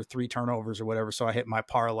is under 3 turnovers or whatever, so I hit my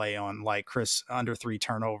parlay on like Chris under 3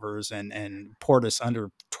 turnovers and Portis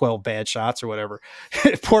under 12 bad shots or whatever.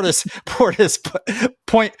 Portis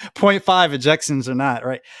 0.5 ejections or not,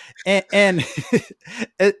 right? And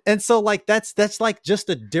and so, like, that's like just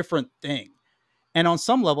a different thing. And on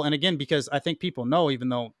some level, and again, because I think people know, even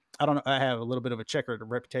though I don't know, I have a little bit of a checkered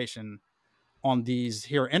reputation on these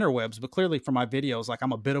here interwebs, but clearly from my videos, like,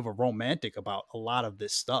 I'm a bit of a romantic about a lot of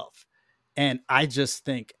this stuff. And I just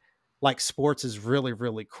think, like, sports is really,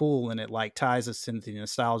 really cool. And it, like, ties us into the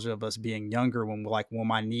nostalgia of us being younger when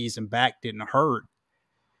my knees and back didn't hurt.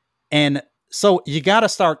 And so you got to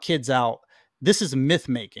start kids out. This is myth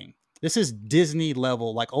making. This is Disney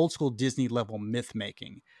level, like old school Disney level myth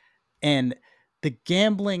making. And the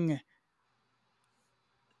gambling.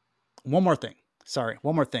 One more thing.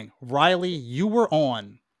 Riley, you were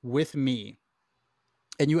on with me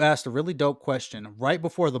and you asked a really dope question right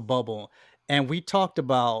before the bubble. And we talked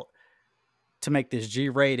about, to make this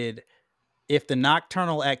G-rated, if the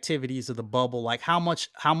nocturnal activities of the bubble, like how much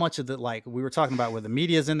of the, like, we were talking about where the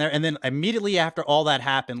media's in there. And then immediately after all that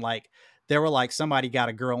happened, like, there were like, somebody got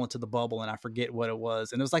a girl into the bubble and I forget what it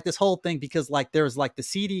was. And it was like this whole thing, because like there's like the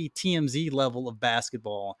CD TMZ level of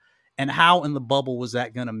basketball, and how in the bubble was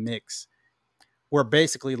that going to mix? Where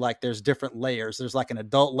basically, like, there's different layers. There's like an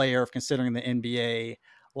adult layer of considering the NBA,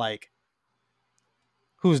 like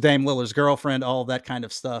who's Dame Lillard's girlfriend, all of that kind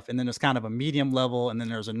of stuff. And then there's kind of a medium level, and then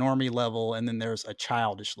there's a normie level, and then there's a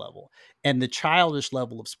childish level. And the childish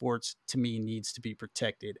level of sports, to me, needs to be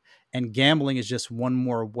protected. And gambling is just one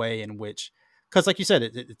more way in which, because like you said,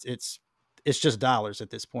 it's just dollars at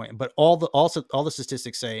this point. But all the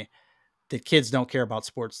statistics say that kids don't care about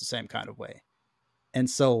sports the same kind of way. And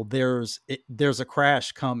so there's a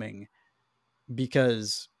crash coming,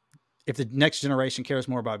 because if the next generation cares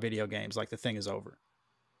more about video games, like, the thing is over.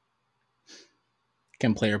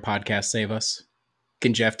 Can Player Podcast save us?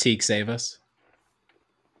 Can Jeff Teague save us?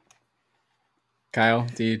 Kyle,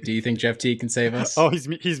 do you think Jeff Teague can save us? Oh, he's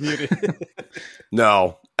muted.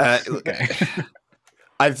 No. Okay.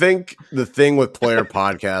 I think the thing with Player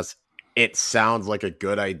Podcast, it sounds like a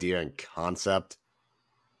good idea and concept,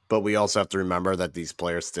 but we also have to remember that these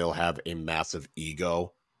players still have a massive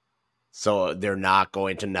ego. So they're not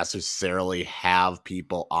going to necessarily have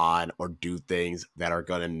people on or do things that are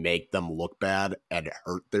going to make them look bad and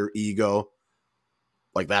hurt their ego.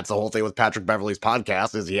 Like, that's the whole thing with Patrick Beverley's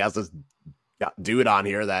podcast, is he has this dude on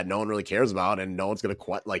here that no one really cares about, and no one's going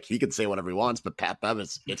to like, he can say whatever he wants, but Pat Bev,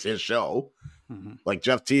 it's his show. Mm-hmm. Like,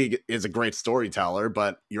 Jeff Teague is a great storyteller,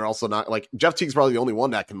 but you're also not, like, Jeff Teague's probably the only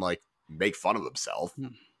one that can, like, make fun of himself.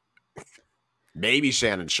 Maybe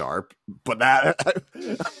Shannon Sharp, but that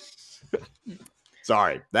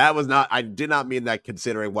sorry, that was not, I did not mean that,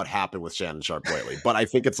 considering what happened with Shannon Sharp lately. But I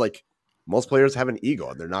think it's like, most players have an ego,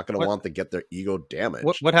 and they're not going to want to get their ego damaged.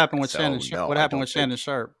 What happened with Shannon Sharp? What happened with Shannon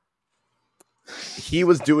Sharp? He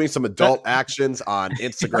was doing some adult actions on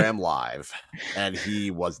Instagram Live, and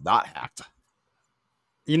he was not hacked.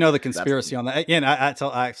 You know the conspiracy on that. Again,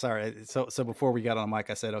 sorry. So before we got on the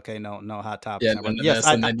mic, I said, okay, no hot topic. Yeah, yes,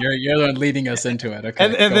 and then you're the one leading us into it. Okay,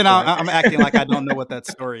 and then I'm acting like I don't know what that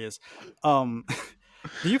story is. Do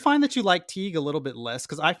you find that you like Teague a little bit less?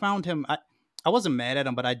 Because I found him. I wasn't mad at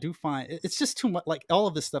him, but I do find it's just too much. Like, all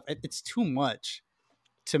of this stuff, it's too much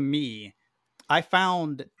to me. I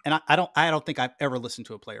found, and I don't think I've ever listened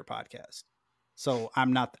to a Player Podcast, so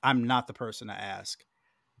I'm not the person to ask.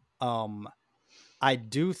 I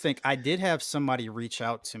do think I did have somebody reach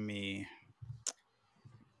out to me,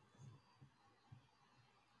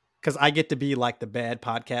 because I get to be like the bad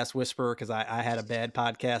podcast whisperer, because I had a bad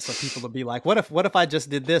podcast. So people would be like, what if I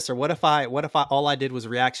just did this? Or what if I all I did was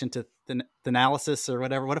reaction to the analysis or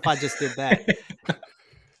whatever? What if I just did that?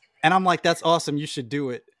 And I'm like, that's awesome. You should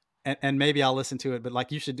do it. and maybe I'll listen to it, but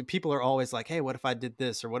like you should, people are always like, hey, what if I did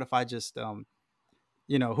this? Or what if I just,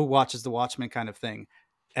 who watches the Watchmen kind of thing.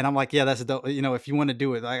 And I'm like, yeah, that's if you want to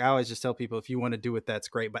do it, I always just tell people, if you want to do it, that's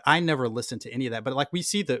great. But I never listen to any of that. But like we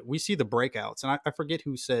see the breakouts, and I forget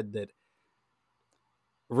who said that.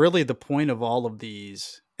 Really, the point of all of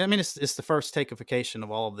these, I mean, it's the first takeification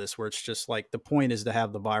of all of this, where it's just like the point is to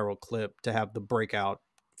have the viral clip, to have the breakout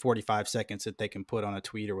 45 seconds that they can put on a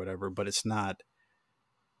tweet or whatever. But it's not.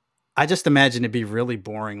 I just imagine it'd be really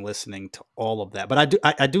boring listening to all of that. But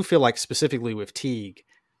I do feel like specifically with Teague.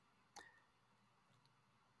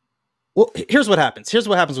 Well, here's what happens. Here's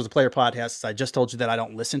what happens with the player podcasts. I just told you that I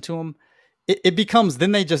don't listen to them. It becomes,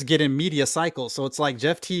 then they just get in media cycles. So it's like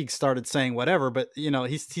Jeff Teague started saying whatever, but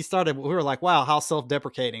he started, we were like, wow, how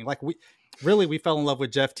self-deprecating. Like we fell in love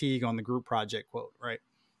with Jeff Teague on the group project quote, right?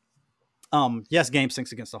 Yes, game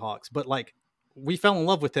 6 against the Hawks, but like we fell in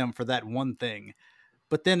love with him for that one thing.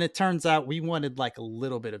 But then it turns out we wanted like a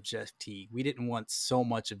little bit of Jeff Teague. We didn't want so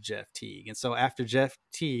much of Jeff Teague. And so after Jeff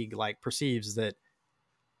Teague like perceives that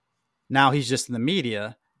now he's just in the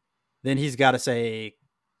media, then he's got to say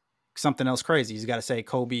something else crazy. He's got to say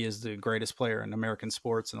Kobe is the greatest player in American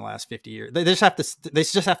sports in the last 50 years. They just have to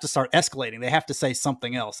start escalating. They have to say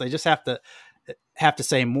something else. They just have to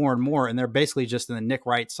say more and more. And they're basically just in the Nick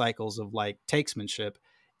Wright cycles of like takesmanship.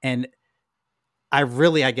 And I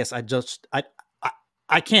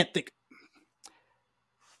can't think.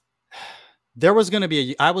 There was going to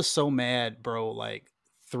be I was so mad, bro, like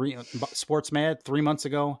sports mad 3 months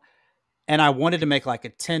ago. And I wanted to make like a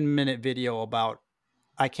 10-minute video about,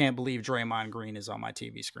 I can't believe Draymond Green is on my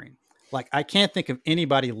TV screen. Like, I can't think of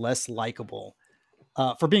anybody less likable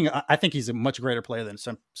for being, I think he's a much greater player than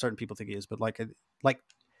certain people think he is, but like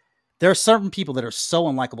there are certain people that are so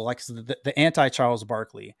unlikable, like the anti-Charles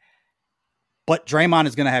Barkley, but Draymond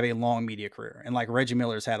is going to have a long media career. And like Reggie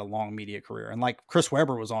Miller's had a long media career. And like Chris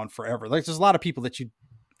Webber was on forever. Like there's a lot of people that you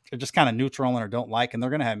are just kind of neutral or don't like, and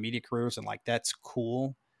they're going to have media careers. And like, that's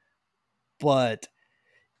cool. But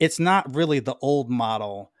it's not really the old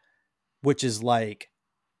model, which is like,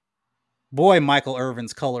 boy, Michael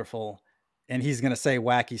Irvin's colorful and he's going to say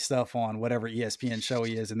wacky stuff on whatever ESPN show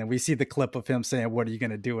he is. And then we see the clip of him saying, what are you going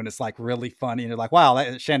to do? And it's like really funny. And you're like, wow,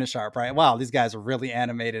 that's Shannon Sharp, right? Wow, these guys are really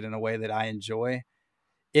animated in a way that I enjoy.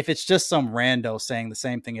 If it's just some rando saying the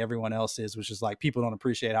same thing everyone else is, which is like, people don't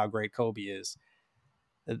appreciate how great Kobe is.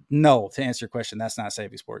 No, to answer your question, that's not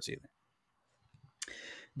savvy sports either.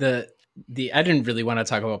 I didn't really want to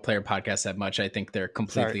talk about player podcasts that much. I think they're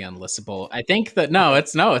completely unlistenable. I think that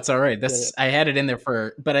it's all right. I had it in there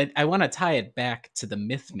but I want to tie it back to the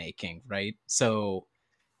myth making, right? So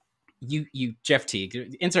you Jeff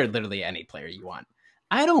Teague, insert literally any player you want.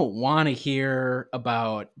 I don't want to hear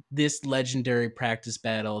about this legendary practice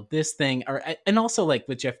battle, this thing, and also like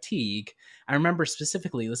with Jeff Teague, I remember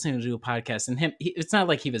specifically listening to a podcast and it's not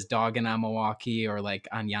like he was dogging on Milwaukee or like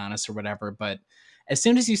on Giannis or whatever, but as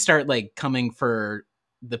soon as you start like coming for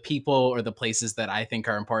the people or the places that I think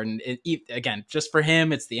are important, again, just for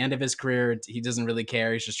him, it's the end of his career. He doesn't really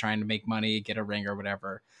care. He's just trying to make money, get a ring or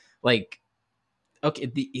whatever. Like, okay,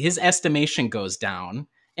 his estimation goes down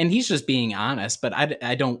and he's just being honest, but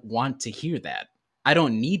I don't want to hear that. I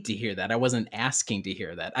don't need to hear that. I wasn't asking to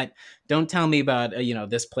hear that. Don't tell me about,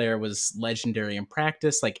 this player was legendary in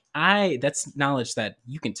practice. Like that's knowledge that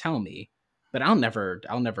you can tell me. But I'll never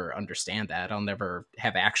understand that. I'll never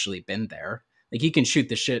have actually been there. Like you can shoot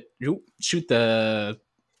the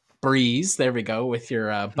breeze. There we go with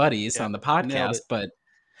your buddies on the podcast. But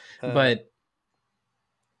I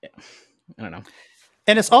don't know.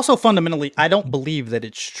 And it's also fundamentally, I don't believe that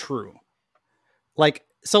it's true. Like,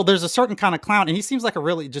 so there's a certain kind of clown, and he seems like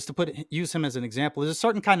just to use him as an example, there's a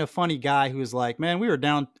certain kind of funny guy who is like, man, we were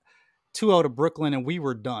down 2-0 to Brooklyn and we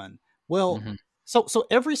were done. Well, mm-hmm. So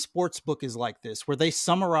every sports book is like this, where they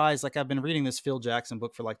summarize, like I've been reading this Phil Jackson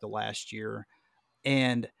book for like the last year.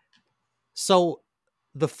 And so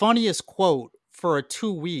the funniest quote for a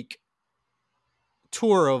 2-week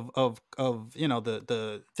tour of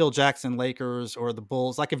the Phil Jackson Lakers or the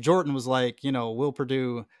Bulls, like if Jordan was like, Will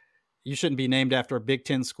Purdue, you shouldn't be named after a Big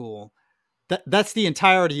Ten school. That's the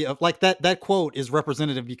entirety of like that quote is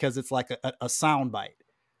representative because it's like a sound bite.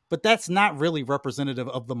 But that's not really representative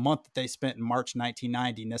of the month that they spent in March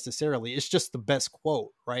 1990 necessarily. It's just the best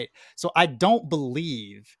quote, right? So I don't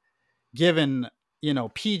believe, given,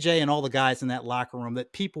 PJ and all the guys in that locker room,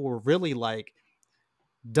 that people were really like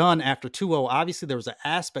done after 2-0. Obviously, there was an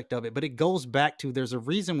aspect of it, but it goes back to there's a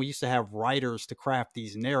reason we used to have writers to craft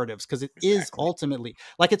these narratives because it is ultimately,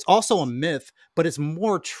 like it's also a myth, but it's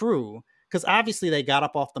more true because obviously they got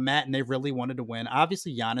up off the mat and they really wanted to win.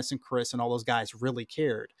 Obviously Giannis and Chris and all those guys really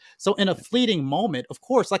cared. So in a fleeting moment, of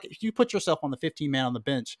course, like if you put yourself on the 15-man on the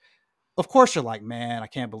bench, of course you're like, man, I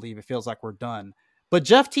can't believe it feels like we're done. But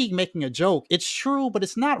Jeff Teague making a joke, it's true, but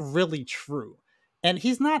it's not really true. And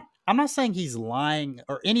I'm not saying he's lying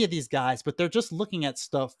or any of these guys, but they're just looking at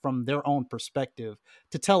stuff from their own perspective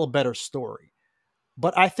to tell a better story.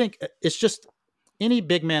 But I think it's just any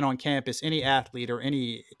big man on campus, any athlete or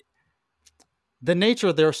the nature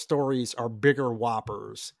of their stories are bigger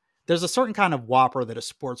whoppers. There's a certain kind of whopper that a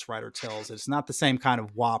sports writer tells. It's not the same kind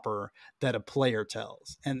of whopper that a player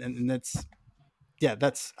tells. And that's, yeah,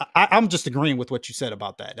 I'm just agreeing with what you said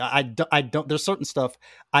about that. I don't, there's certain stuff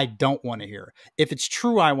I don't want to hear. If it's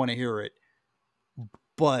true, I want to hear it,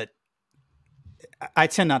 but I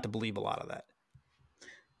tend not to believe a lot of that.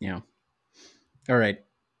 Yeah. All right.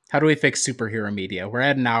 How do we fix superhero media? We're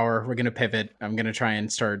at an hour. We're going to pivot. I'm going to try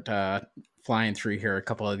and start flying through here a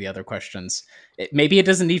couple of the other questions. Maybe it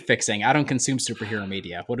doesn't need fixing. I don't consume superhero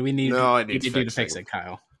media. What do we need, to do to fix it,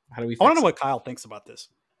 Kyle? How do we fix it? I want to know what Kyle thinks about this.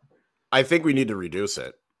 I think we need to reduce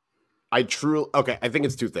it. I think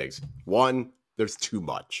it's two things. One, there's too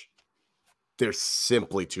much. There's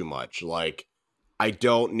simply too much. Like, I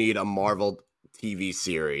don't need a Marvel TV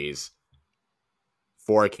series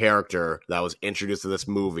for a character that was introduced to this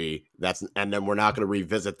movie. And then we're not going to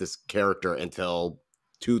revisit this character until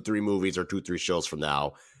 2-3 movies or 2-3 shows from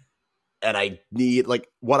now. And I need, like,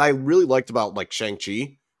 what I really liked about, like,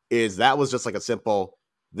 Shang-Chi is that was just like a simple,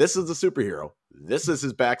 this is the superhero. This is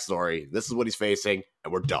his backstory. This is what he's facing,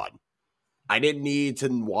 and we're done. I didn't need to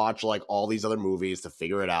watch like all these other movies to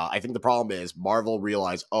figure it out. I think the problem is Marvel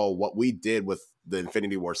realized, what we did with the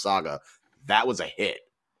Infinity War saga, that was a hit.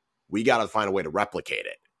 We got to find a way to replicate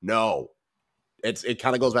it. No, it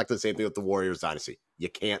kind of goes back to the same thing with the Warriors Dynasty. You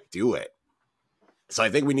can't do it. So I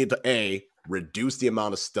think we need to reduce the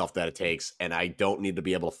amount of stuff that it takes, and I don't need to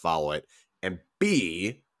be able to follow it. And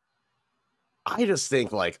B, I just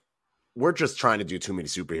think like we're just trying to do too many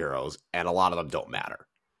superheroes, and a lot of them don't matter.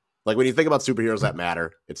 Like when you think about superheroes that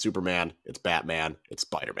matter, it's Superman, it's Batman, it's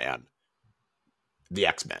Spider-Man, the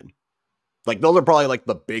X-Men. Like those are probably like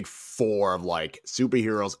the big four of like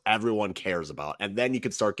superheroes everyone cares about. And then you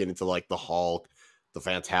can start getting to like the Hulk, the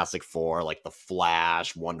Fantastic Four, like the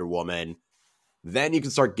Flash, Wonder Woman. Then you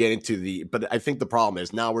can start getting to but I think the problem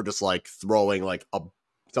is now we're just like throwing like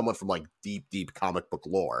someone from like deep comic book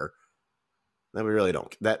lore that we really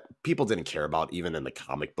don't, that people didn't care about even in the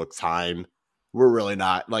comic book time. We're really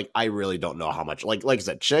not, like, I really don't know how much, like I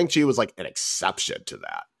said, Shang-Chi was like an exception to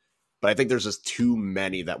that. But I think there's just too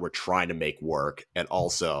many that we're trying to make work. And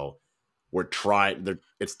also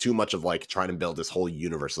it's too much of like trying to build this whole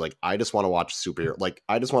universe. Like, I just want to watch superhero. Like,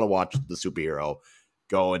 I just want to watch the superhero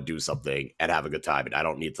go and do something and have a good time. And I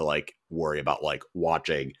don't need to like worry about like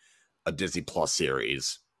watching a Disney Plus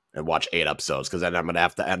series and watch 8 episodes. Cause then I'm going to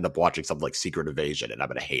have to end up watching something like Secret Invasion and I'm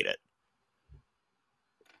going to hate it.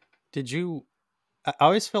 I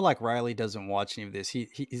always feel like Riley doesn't watch any of this.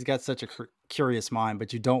 He's got such a curious mind,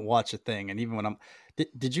 but you don't watch a thing. And even when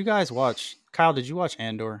did you guys watch, Kyle, did you watch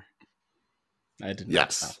Andor? I didn't.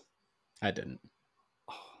 Yes. No, I didn't.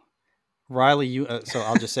 Riley, so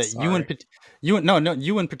I'll just say you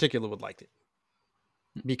in particular would like it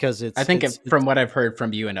because I think from what I've heard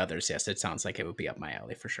from you and others, yes, it sounds like it would be up my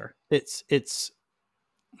alley for sure. It's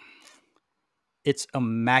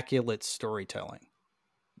immaculate storytelling.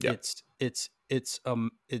 Yeah. It's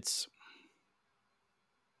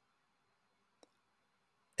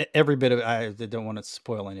every bit of it. I don't want to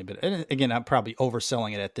spoil any bit. And again, I'm probably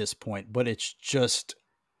overselling it at this point, but it's just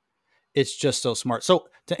so smart. So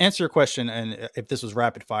to answer your question, and if this was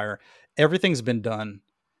rapid fire, everything's been done.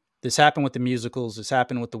 This happened with the musicals. This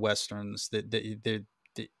happened with the Westerns. That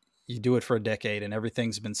you do it for a decade and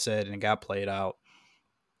everything's been said and it got played out.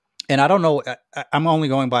 And I don't know, I'm only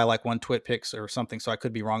going by like one twit picks or something, so I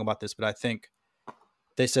could be wrong about this, but I think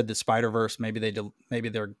they said the Spider-Verse, maybe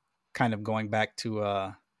they're kind of going back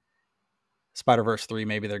to Spider-Verse 3,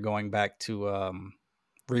 maybe they're going back to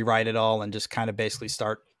rewrite it all and just kind of basically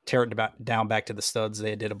start tearing it down back to the studs.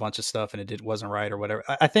 They did a bunch of stuff and it wasn't right or whatever.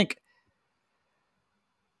 I think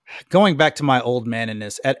going back to my old man in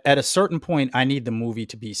this, at a certain point, I need the movie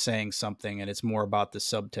to be saying something, and it's more about the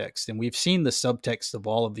subtext. And we've seen the subtext of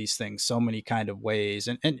all of these things so many kind of ways.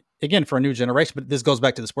 And again, for a new generation, but this goes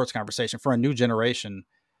back to the sports conversation, for a new generation,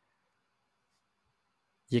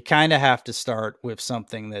 you kind of have to start with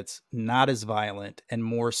something that's not as violent and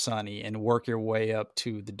more sunny and work your way up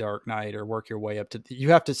to the Dark Knight or work your way up to, you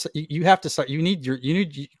have to start, you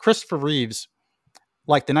need Christopher Reeves.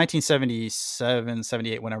 like the 1977,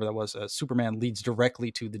 78, whenever that was, Superman leads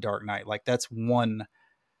directly to the Dark Knight. Like that's one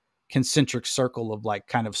concentric circle of like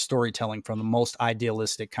kind of storytelling from the most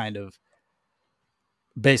idealistic kind of,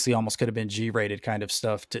 basically almost could have been G-rated kind of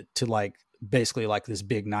stuff to like basically like this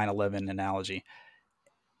big 9/11 analogy.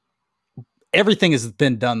 Everything has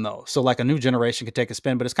been done though. So like a new generation could take a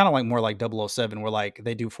spin, but it's kind of like more like 007 where like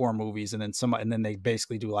they do 4 movies and then they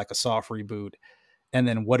basically do like a soft reboot. And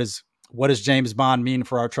then what does James Bond mean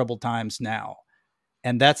for our troubled times now?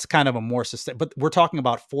 And that's kind of a more sustain, but we're talking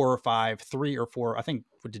about 4 or 5, 3 or 4. I think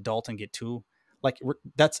did Dalton get 2? Like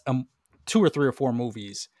that's 2 or 3 or 4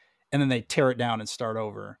 movies. And then they tear it down and start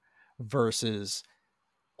over versus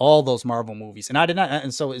all those Marvel movies. And I did not.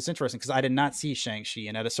 And so it's interesting because I did not see Shang-Chi.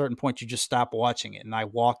 And at a certain point, you just stop watching it. And I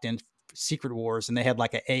walked in Secret Wars and they had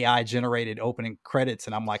like an AI generated opening credits.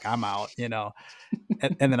 And I'm like, I'm out, you know?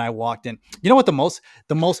 and then I walked in, you know what the most,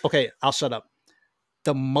 okay, I'll shut up.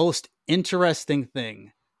 The most interesting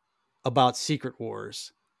thing about Secret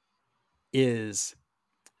Wars is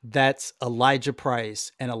that's Elijah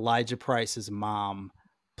Price and Elijah Price's mom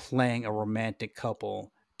playing a romantic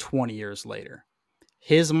couple 20 years later.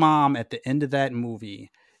 His mom at the end of that movie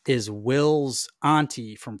is Will's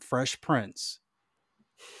auntie from Fresh Prince,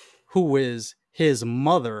 who is his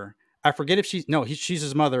mother. I forget if she's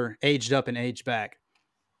his mother aged up and aged back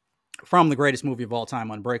from the greatest movie of all time,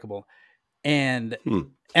 Unbreakable. And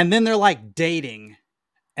then they're like dating.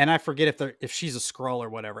 And I forget if she's a Skrull or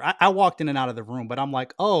whatever. I walked in and out of the room, but I'm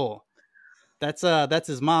like, oh, that's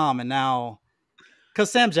his mom. And now, because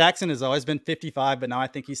Sam Jackson has always been 55, but now I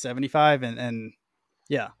think he's 75. And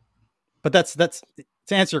yeah, but that's to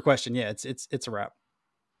answer your question. Yeah, it's a wrap.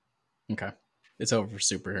 Okay. It's over for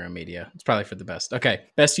superhero media. It's probably for the best. Okay.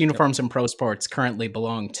 Best uniforms in pro sports currently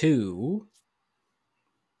belong to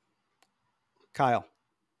Kyle.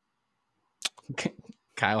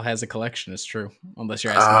 Kyle has a collection. It's true. Unless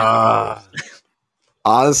you're asking me.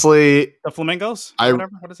 Honestly, The Flamingos?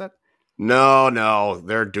 Whatever. What is that? No,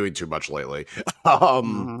 they're doing too much lately.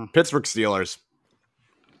 Pittsburgh Steelers.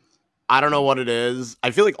 I don't know what it is.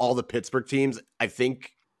 I feel like all the Pittsburgh teams, I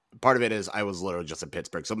think part of it is I was literally just in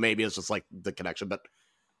Pittsburgh, so maybe it's just like the connection, but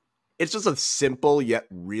it's just a simple yet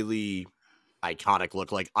really iconic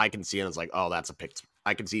look. Like I can see it, it's like, oh, that's a Pittsburgh.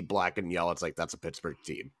 I can see black and yellow. It's like, that's a Pittsburgh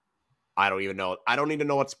team. I don't even know. I don't need to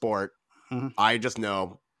know what sport. I just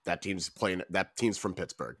know that team's from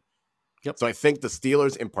Pittsburgh. Yep. So I think the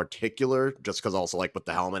Steelers in particular, just because also like with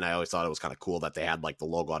the helmet, I always thought it was kind of cool that they had like the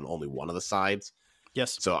logo on only one of the sides.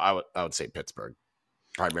 Yes. So I would say Pittsburgh,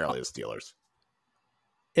 primarily the Steelers.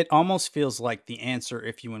 It almost feels like the answer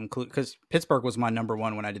if you include, because Pittsburgh was my number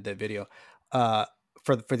one when I did that video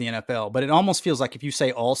for the NFL, but it almost feels like if you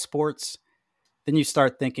say all sports, then you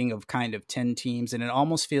start thinking of kind of 10 teams. And it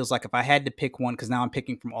almost feels like if I had to pick one, because now I'm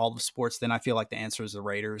picking from all the sports, then I feel like the answer is the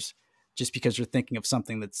Raiders, just because you're thinking of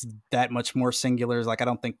something that's that much more singular. Like, I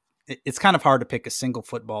don't think it's kind of hard to pick a single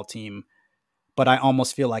football team, but I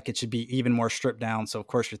almost feel like it should be even more stripped down. So of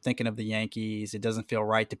course you're thinking of the Yankees. It doesn't feel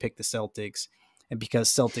right to pick the Celtics. And because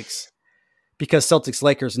Celtics,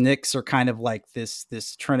 Lakers, Knicks are kind of like this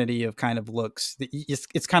trinity of kind of looks,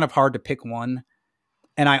 it's kind of hard to pick one.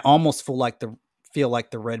 And I almost feel like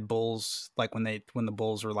the Red Bulls, like when the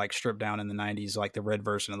Bulls were like stripped down in the 90s, like the red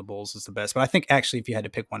version of the Bulls is the best. But I think actually if you had to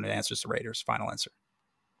pick one, the answer is the Raiders. Final answer.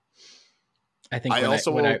 I think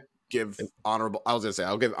I'll give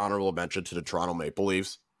honorable mention to the Toronto Maple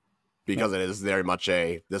Leafs because it is very much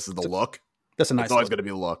this is the look. That's a nice It's always look. going to be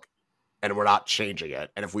the look. And we're not changing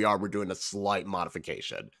it. And if we are, we're doing a slight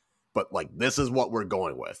modification. But like, this is what we're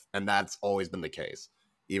going with. And that's always been the case,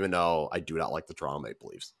 even though I do not like the Toronto Maple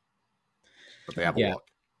Leafs. But they have a look.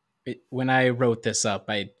 When I wrote this up,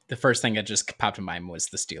 the first thing that just popped in mind was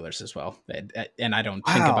the Steelers as well. And I don't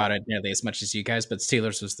think about it nearly as much as you guys, but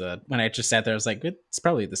Steelers was when I just sat there, I was like, it's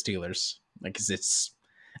probably the Steelers. Like, 'cause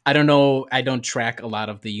I don't know. I don't track a lot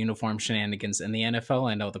of the uniform shenanigans in the NFL.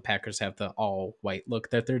 I know the Packers have the all white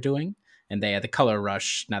look that they're doing. And they had the color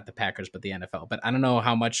rush, not the Packers, but the NFL. But I don't know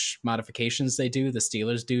how much modifications the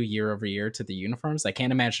Steelers do year over year to the uniforms. I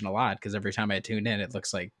can't imagine a lot because every time I tune in, it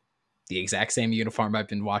looks like the exact same uniform I've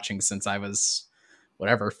been watching since I was,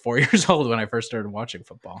 4 years old when I first started watching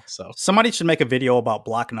football. So somebody should make a video about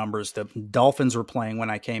block numbers. The Dolphins were playing when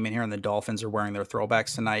I came in here, and the Dolphins are wearing their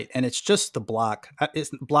throwbacks tonight. And it's just the block.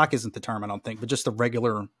 Block isn't the term, I don't think, but just the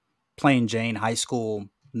regular plain Jane high school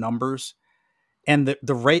numbers. And the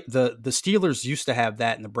Steelers used to have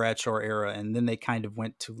that in the Bradshaw era, and then they kind of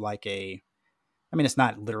went to like it's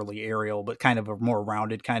not literally aerial, but kind of a more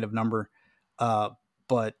rounded kind of number.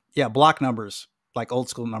 But yeah, block numbers, like old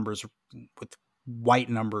school numbers with white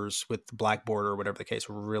numbers with the black border or whatever the case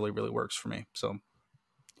really, really works for me. So.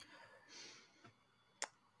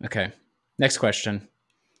 Okay. Next question.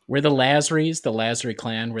 Were the Lazary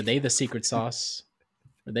clan, were they the secret sauce?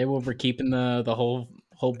 Were they what were keeping the whole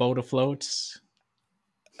boat afloat?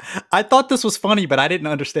 I thought this was funny, but I didn't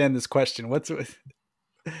understand this question. What's with?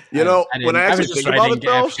 When I actually think about it,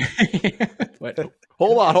 though. What?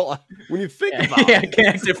 Hold on. When you think about it,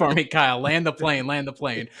 connect it for me, Kyle. Land the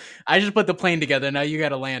plane. I just put the plane together. Now you got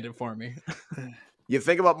to land it for me. You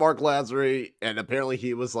think about Mark Lazary, and apparently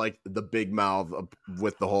he was like the big mouth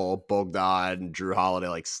with the whole Bogdan and Drew Holiday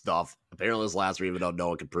like stuff. Apparently it was Lazary, even though no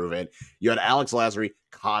one could prove it. You had Alex Lazary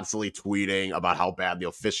constantly tweeting about how bad the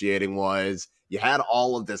officiating was. You had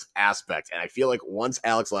all of this aspect, and I feel like once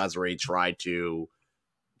Alex Lazary tried to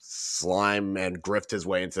slime and grift his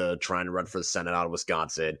way into trying to run for the Senate out of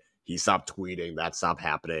Wisconsin, he stopped tweeting. That stopped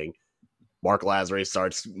happening. Mark Lazary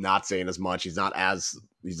starts not saying as much. He's not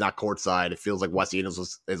courtside. It feels like Wes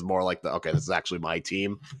Edens is more like this is actually my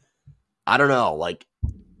team. I don't know, like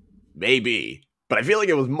maybe, but I feel like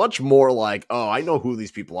it was much more like, oh, I know who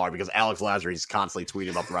these people are because Alex Lazary is constantly tweeting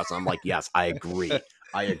about the wrestling. I'm like, yes, I agree.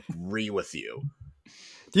 I agree with you.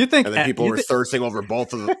 Do you think? And then people were thirsting over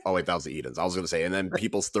both of them. Oh wait, that was the Edens. I was going to say, and then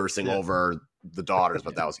people's thirsting over the daughters,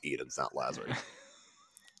 but that was Edens, not Lazary.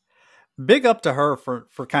 Big up to her for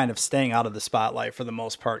kind of staying out of the spotlight for the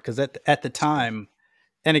most part, because at the time,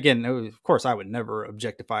 and again, of course, I would never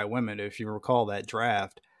objectify women. If you recall that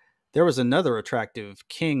draft, there was another attractive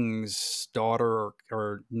king's daughter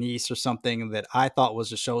or niece or something that I thought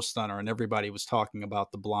was a show stunner, and everybody was talking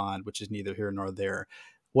about the blonde, which is neither here nor there.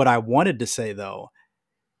 What I wanted to say, though,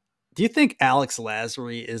 do you think Alex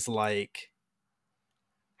Lazary is like,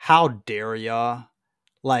 how dare ya?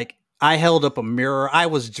 Like, I held up a mirror. I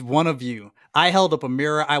was one of you. I held up a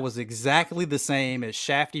mirror. I was exactly the same as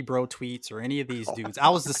Shafty Bro Tweets or any of these dudes. I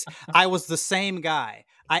was the same guy.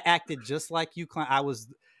 I acted just like you.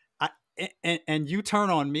 And you turn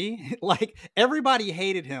on me. Like, everybody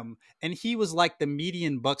hated him, and he was like the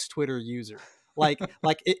median Bucks Twitter user. Like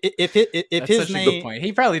if That's his such name, a good point.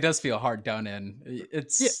 He probably does feel hard done in.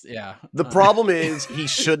 It's The problem is he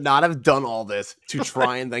should not have done all this to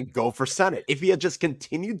try and then go for Senate. If he had just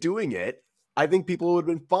continued doing it, I think people would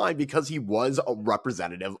have been fine because he was a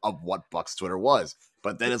representative of what Bucks Twitter was.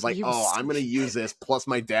 But then it's like, I'm going to use this plus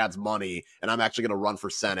my dad's money, and I'm actually going to run for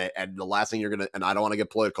Senate. And the last thing you're going to, and I don't want to get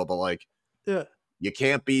political, but like, you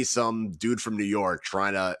can't be some dude from New York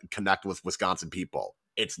trying to connect with Wisconsin people.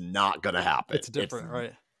 It's not going to happen. It's different,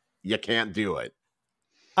 right? You can't do it.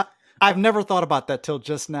 I've never thought about that till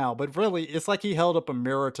just now, but really, it's like he held up a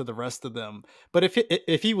mirror to the rest of them. But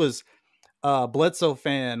if he was Bledsoe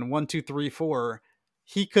fan 1, 2, 3, 4,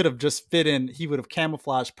 he could have just fit in. He would have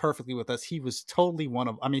camouflaged perfectly with us. He was totally one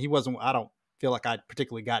of. I mean, he wasn't. I don't feel like I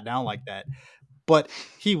particularly got down like that, but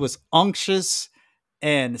he was unctuous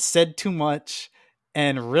and said too much.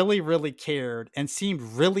 And really, really cared and seemed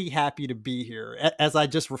really happy to be here as I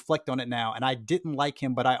just reflect on it now. And I didn't like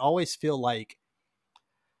him, but I always felt like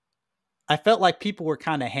people were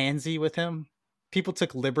kind of handsy with him. People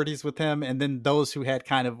took liberties with him. And then those who had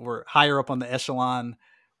kind of were higher up on the echelon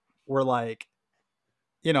were like,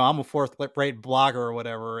 I'm a fourth-rate blogger or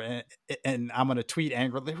whatever. And I'm going to tweet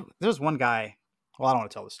angrily. There's one guy. Well, I don't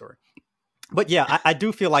want to tell the story, but yeah, I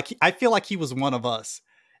do feel like he was one of us.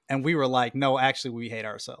 And we were like, no, actually, we hate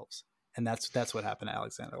ourselves. And that's what happened to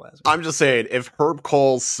Alexander Lazary. I'm just saying, if Herb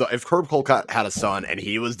Cole had a son and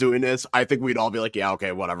he was doing this, I think we'd all be like, yeah,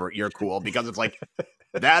 okay, whatever, you're cool. Because it's like,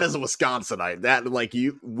 that is a Wisconsinite. That, like,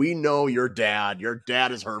 we know your dad. Your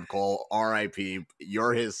dad is Herb Cole, R.I.P.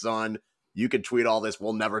 You're his son. You can tweet all this.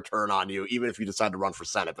 We'll never turn on you, even if you decide to run for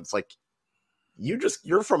Senate. But it's like,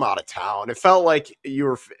 you're from out of town. It felt like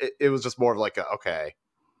it was just more of like, okay,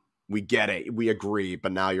 we get it. We agree.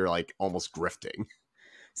 But now you're like almost grifting.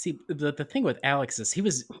 See, the thing with Alex is he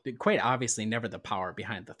was quite obviously never the power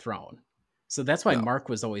behind the throne. So that's why Mark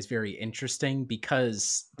was always very interesting,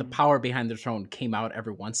 because the power behind the throne came out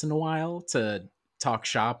every once in a while to talk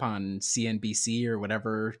shop on CNBC or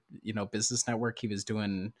whatever, business network he was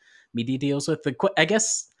doing media deals with. I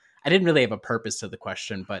guess I didn't really have a purpose to the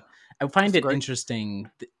question, but I find it interesting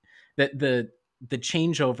that the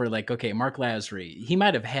changeover, like, okay, Mark Lazary, he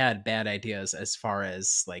might have had bad ideas as far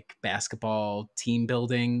as like basketball team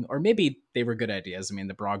building, or maybe they were good ideas. I mean,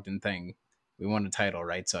 the Brogdon thing, we won a title,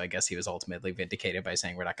 right? So I guess he was ultimately vindicated by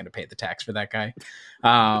saying we're not going to pay the tax for that guy.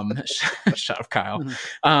 Shut up, Kyle.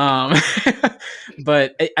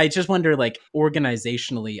 But I just wonder, like,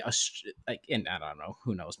 organizationally, and I don't know,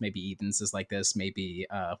 who knows? Maybe Edens is like this. Maybe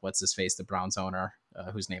what's his face, the Browns owner,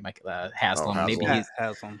 whose name Haslam. Maybe he's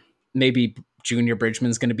Haslam. maybe Junior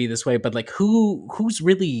Bridgman's going to be this way, but like who's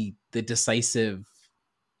really the decisive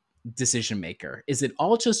decision maker? Is it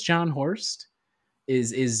all just John Horst?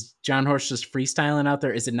 Is John Horst just freestyling out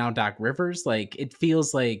there? Is it now Doc Rivers? Like, it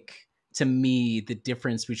feels like to me the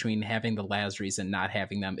difference between having the Lasries and not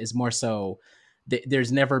having them is more so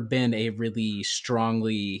there's never been a really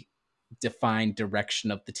strongly defined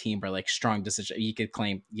direction of the team or like strong decision. You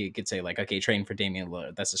could say like, okay, trading for Damian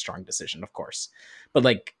Lillard, that's a strong decision, of course, but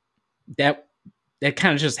like that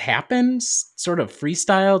kind of just happens, sort of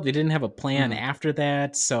freestyled. We didn't have a plan after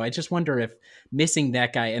that. So I just wonder if missing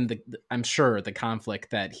that guy and I'm sure the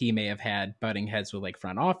conflict that he may have had butting heads with like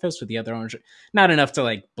front office, with the other owners, not enough to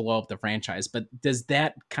like blow up the franchise, but does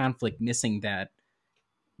that conflict, missing that,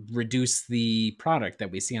 reduce the product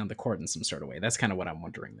that we see on the court in some sort of way? That's kind of what I'm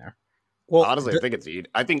wondering there. Well, honestly,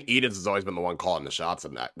 I think Edens has always been the one calling the shots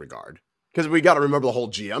in that regard. Because we got to remember the whole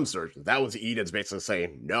GM search. That was Edens basically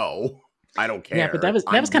saying, no, I don't care. Yeah, but that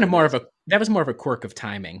was kind of more of a quirk of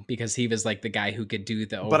timing, because he was like the guy who could do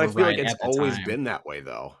the override. But I feel like it's always time. Been that way,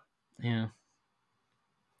 though. Yeah.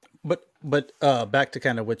 But back to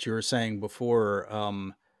kind of what you were saying before,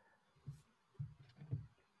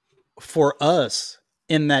 for us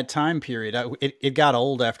in that time period, it got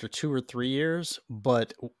old after 2 or 3 years,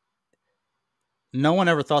 but no one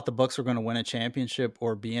ever thought the Bucks were going to win a championship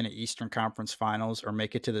or be in an Eastern Conference Finals or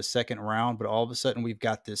make it to the second round. But all of a sudden we've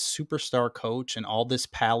got this superstar coach and all this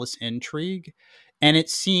palace intrigue, and it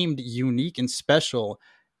seemed unique and special.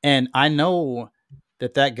 And I know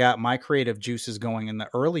that got my creative juices going in the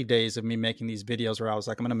early days of me making these videos, where I was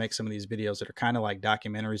like, I'm going to make some of these videos that are kind of like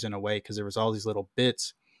documentaries in a way, because there was all these little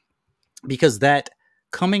bits, because that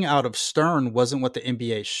coming out of Stern wasn't what the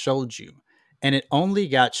NBA showed you. And it only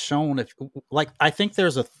got shown if, like, I think there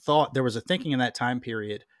was a thinking in that time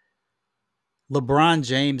period. LeBron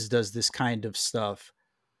James does this kind of stuff,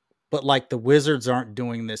 but like the Wizards aren't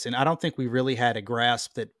doing this. And I don't think we really had a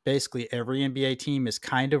grasp that basically every NBA team is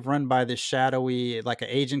kind of run by this shadowy, like an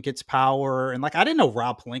agent gets power. And like, I didn't know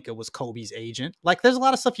Rob Pelinka was Kobe's agent. Like, there's a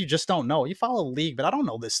lot of stuff you just don't know. You follow the league, but I don't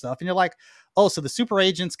know this stuff. And you're like, oh, so the super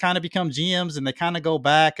agents kind of become GMs and they kind of go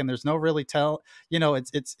back, and there's no really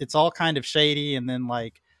it's all kind of shady. And then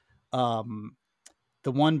like,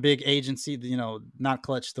 the one big agency, not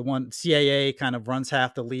Clutch, the one CAA kind of runs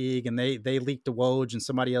half the league, and they leak to Woj and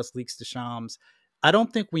somebody else leaks to Shams. I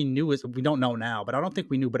don't think we knew it. We don't know now, but I don't think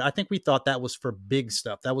we knew, but I think we thought that was for big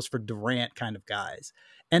stuff. That was for Durant kind of guys.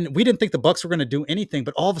 And we didn't think the Bucks were going to do anything,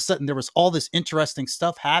 but all of a sudden there was all this interesting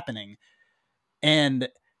stuff happening. And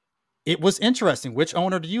it was interesting. Which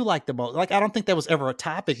owner do you like the most? Like, I don't think that was ever a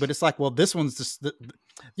topic, but it's like, well, this one's just,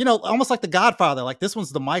 almost like The Godfather. Like, this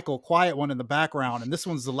one's the Michael quiet one in the background, and this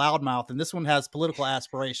one's the loudmouth, and this one has political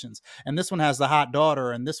aspirations, and this one has the hot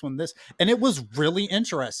daughter, and this one this. And it was really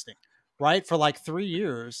interesting, right? For like 3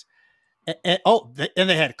 years. And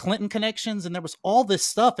they had Clinton connections, and there was all this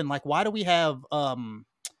stuff. And like, why do we have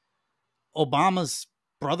Obama's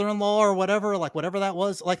brother-in-law or whatever, like whatever that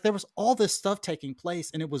was? Like, there was all this stuff taking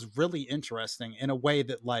place, and it was really interesting in a way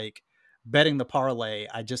that, like, betting the parlay,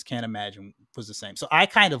 I just can't imagine was the same. So I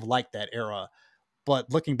kind of like that era,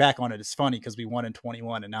 but looking back on it, it's funny because we won in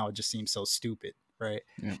 21 and now it just seems so stupid, right?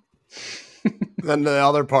 Yeah. Then the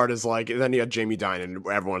other part is like, then you had Jamie Dine, and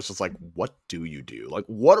everyone's just like, what do you do? Like,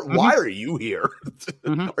 what? Why are you here?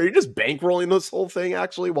 Are you just bankrolling this whole thing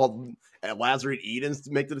actually, while Lazarus and Edens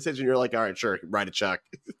make the decision? You're like, all right, sure, write a check.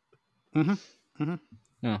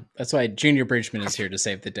 No, that's why Junior Bridgman is here to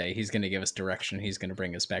save the day. He's going to give us direction. He's going to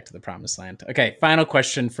bring us back to the promised land. Okay, final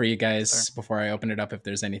question for you guys before I open it up, if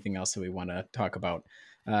there's anything else that we want to talk about.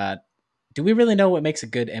 Do we really know what makes a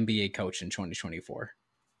good NBA coach in 2024?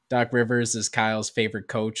 Doc Rivers is Kyle's favorite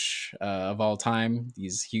coach of all time.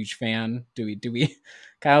 He's a huge fan. Do we,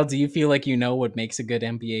 Kyle, do you feel like you know what makes a good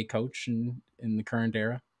NBA coach in the current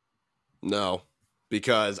era? No,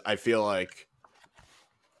 because I feel like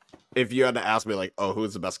if you had to ask me, like, oh,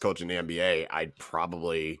 who's the best coach in the NBA, I'd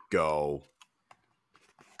probably go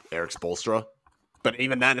Eric Spoelstra. But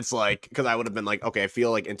even then, it's like, because I would have been like, okay, I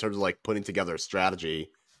feel like in terms of like putting together a strategy,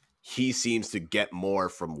 he seems to get more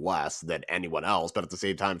from less than anyone else. But at the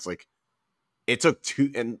same time, it's like, it took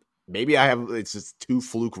two, and maybe it's just 2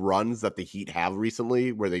 fluke runs that the Heat have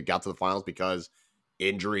recently where they got to the finals because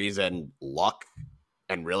injuries and luck.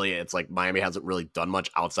 And really, it's like Miami hasn't really done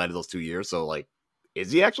much outside of those 2 years. So like,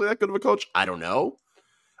 is he actually that good of a coach? I don't know.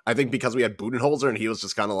 I think because we had Budenholzer and he was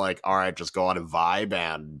just kind of like, all right, just go out and vibe,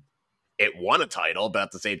 and it won a title. But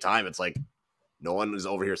at the same time, it's like, no one is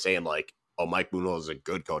over here saying like, oh, Mike Budenholzer is a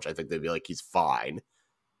good coach. I think they'd be like, he's fine.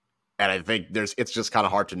 And I think it's just kind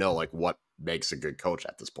of hard to know like what makes a good coach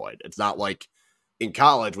at this point. It's not like in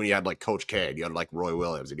college, when you had like Coach K, and you had like Roy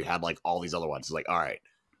Williams, and you had like all these other ones, it's like, all right,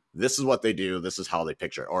 this is what they do, this is how they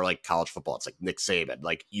picture it. Or like college football, it's like Nick Saban.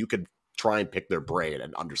 Like you could try and pick their brain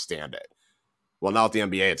and understand it. Well, now at the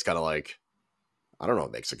NBA, it's kind of like, I don't know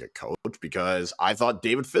what makes a good coach, because I thought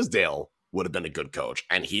David Fizdale would have been a good coach,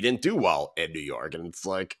 and he didn't do well in New York. And it's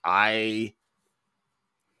like, I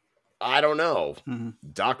don't know. Mm-hmm.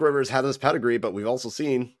 Doc Rivers had this pedigree, but we've also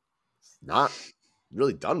seen not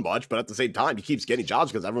really done much. But at the same time, he keeps getting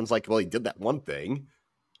jobs because everyone's like, well, he did that one thing.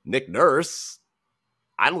 Nick Nurse,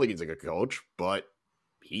 I don't think he's a good coach, but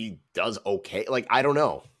he does okay. Like, I don't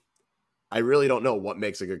know. I really don't know what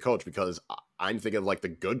makes a good coach, because I'm thinking of like the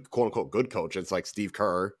good, quote unquote, good coach. It's like Steve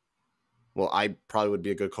Kerr. Well, I probably would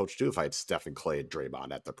be a good coach too if I had Steph and Clay and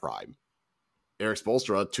Draymond at the prime. Eric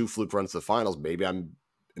Spoelstra, 2 fluke runs to the finals. Maybe I'm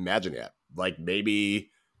imagining it. Like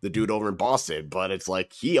maybe the dude over in Boston, but it's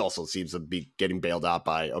like he also seems to be getting bailed out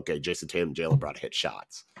by, okay, Jason Tatum and Jaylen Brown hit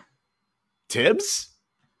shots. Tibbs?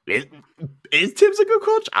 Is Tibbs a good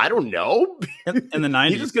coach? I don't know. In the 90s.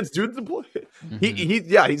 He just gets dudes to play.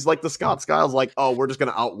 Mm-hmm. He's like the Scott Skiles, like, oh, we're just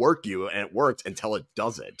going to outwork you, and it works until it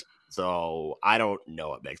doesn't. So I don't know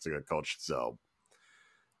what makes a good coach. So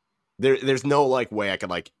there's no like way I can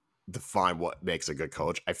like define what makes a good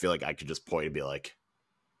coach. I feel like I could just point and be like,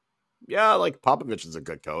 yeah, like Popovich is a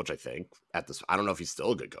good coach, I think. I don't know if he's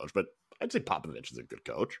still a good coach, but I'd say Popovich is a good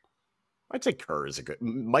coach. I'd say Kerr is a good.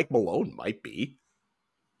 Mike Malone might be.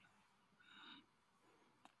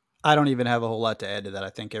 I don't even have a whole lot to add to that. I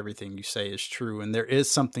think everything you say is true. And there is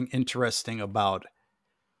something interesting about,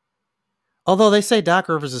 although they say Doc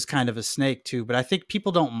Rivers is kind of a snake too, but I think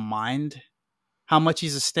people don't mind how much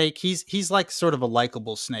he's a snake. He's like sort of a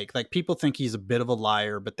likable snake. Like people think he's a bit of a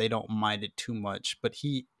liar, but they don't mind it too much. But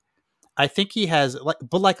I think he has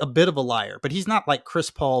like a bit of a liar, but he's not like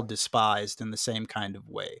Chris Paul despised in the same kind of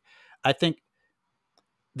way. I think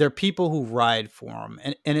there are people who ride for him,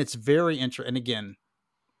 and it's very interesting. And again,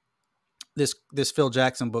 this Phil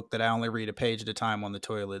Jackson book that I only read a page at a time on the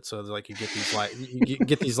toilet. So like you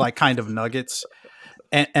get these like kind of nuggets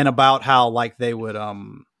and about how like they would,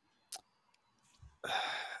 I'm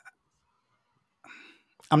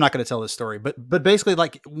not going to tell this story, but basically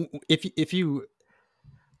like if you,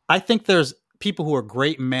 I think there's people who are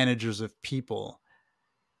great managers of people,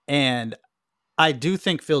 and I do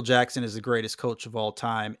think Phil Jackson is the greatest coach of all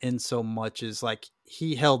time in so much as like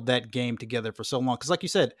he held that game together for so long. Cause like you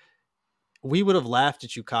said, we would have laughed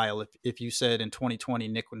at you, Kyle, if you said in 2020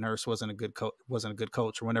 Nick Nurse wasn't a good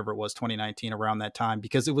coach, or whenever it was 2019 around that time,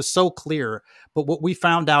 because it was so clear. But what we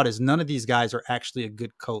found out is none of these guys are actually a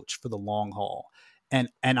good coach for the long haul. And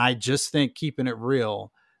I just think, keeping it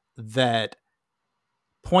real, that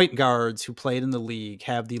point guards who played in the league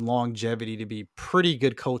have the longevity to be pretty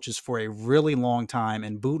good coaches for a really long time.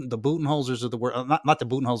 And the Budenholzers of the world, not the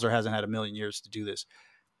Budenholzer hasn't had a million years to do this,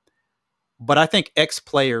 but I think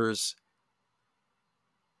ex-players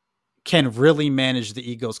can really manage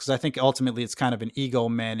the egos, because I think ultimately it's kind of an ego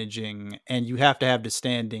managing, and you have to have the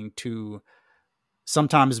standing to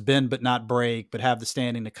sometimes bend but not break, but have the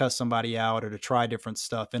standing to cuss somebody out or to try different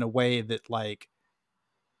stuff in a way that like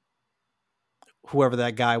whoever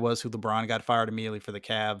that guy was who LeBron got fired immediately for the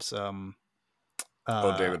Cavs.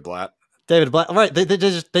 David Blatt. David Blatt, right? They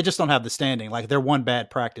just don't have the standing. Like they're one bad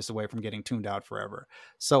practice away from getting tuned out forever.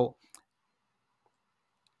 So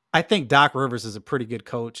I think Doc Rivers is a pretty good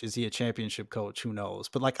coach. Is he a championship coach? Who knows?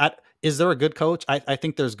 But like, is there a good coach? I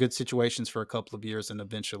think there's good situations for a couple of years, and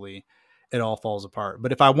eventually it all falls apart.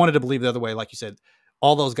 But if I wanted to believe the other way, like you said,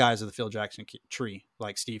 all those guys are the Phil Jackson tree,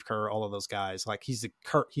 like Steve Kerr, all of those guys. Like he's the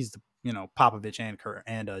Popovich and Kerr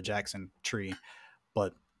and Jackson tree.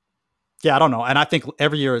 But yeah, I don't know. And I think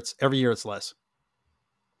every year it's less.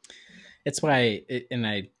 It's why,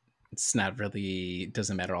 it's not really,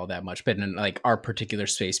 doesn't matter all that much, but in like our particular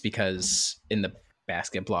space, because in the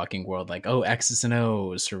basket blocking world, like, oh, X's and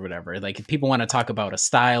O's or whatever, like if people want to talk about a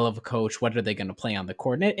style of a coach, what are they going to play on the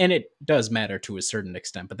court? And it does matter to a certain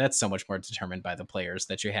extent, but that's so much more determined by the players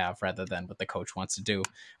that you have rather than what the coach wants to do.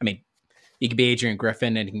 I mean, you could be Adrian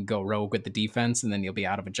Griffin and you can go rogue with the defense, and then you'll be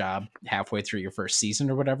out of a job halfway through your first season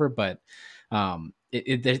or whatever. But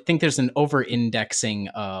I think there's an over indexing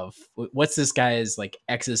of what's this guy's like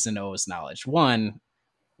X's and O's knowledge. One,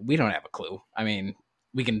 we don't have a clue. I mean,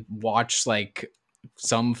 we can watch like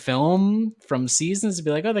some film from seasons and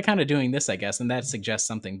be like, oh, they're kind of doing this, I guess. And that suggests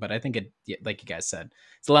something. But I think it, like you guys said,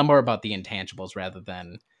 it's a lot more about the intangibles rather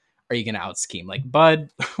than, are you going to out scheme? Like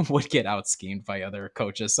Bud would get out schemed by other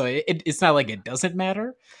coaches. So it's not like it doesn't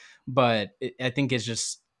matter, but I think it's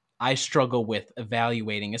just, I struggle with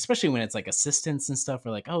evaluating, especially when it's like assistants and stuff.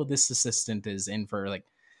 Or like, oh, this assistant is in for like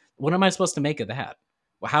What am I supposed to make of that?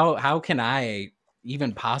 How can I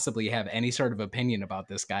even possibly have any sort of opinion about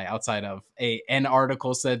this guy outside of an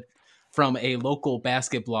article said from a local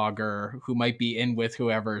basket blogger who might be in with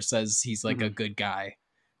whoever says he's like a good guy?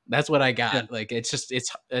 That's what I got. Yeah. Like,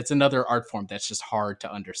 it's another art form that's just hard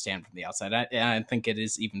to understand from the outside. I think it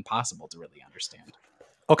is even possible to really understand.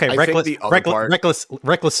 Okay, I think the other part-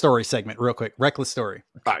 reckless story segment, real quick. Reckless story.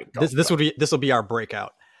 All right, This will be our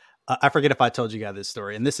breakout. I forget if I told you guys this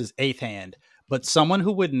story, and this is eighth hand, but someone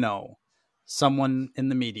who would know, someone in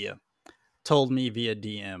the media, told me via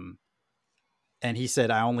DM, and he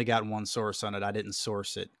said I only got one source on it. I didn't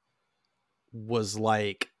source it. Was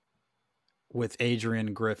like with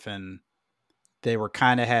Adrian Griffin, they were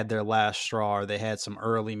kind of had their last straw, or they had some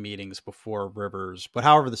early meetings before Rivers. But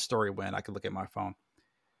however the story went, I could look at my phone,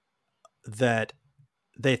 that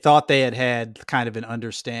they thought they had kind of an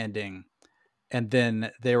understanding, and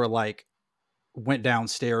then they were like, went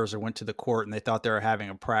downstairs or went to the court, and they thought they were having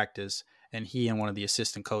a practice, and he and one of the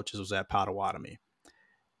assistant coaches was at Potawatomi.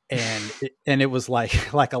 And it was like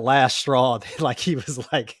a last straw. Like he was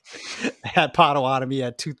like at Potawatomi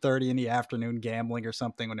at 2:30 in the afternoon gambling or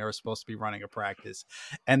something when they were supposed to be running a practice.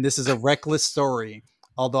 And this is a reckless story,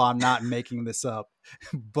 although I'm not making this up,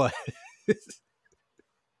 but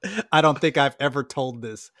I don't think I've ever told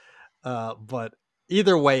this. But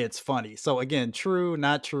either way, it's funny. So again, true,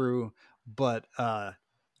 not true, but I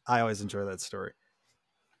always enjoy that story.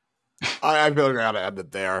 I feel like I gotta end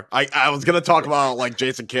it there. I was gonna talk about like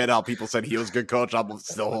Jason Kidd, how people said he was a good coach. I'm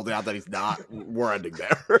still holding out that he's not. We're ending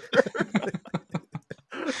there.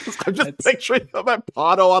 I'm just picturing him at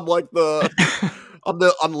Pato on like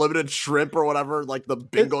the unlimited shrimp or whatever, like the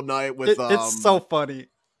bingo night with. It's so funny.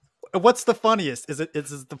 What's the funniest? Is it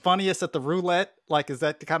the funniest at the roulette? Like, is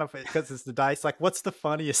that the kind of, because it's the dice? Like, what's the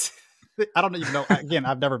funniest? I don't even know. Again,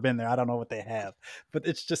 I've never been there. I don't know what they have, but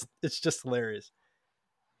it's just hilarious.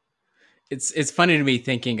 It's funny to me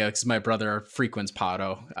thinking, because my brother frequents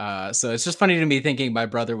Pato, so it's just funny to me thinking my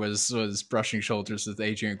brother was brushing shoulders with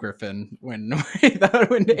Adrian Griffin when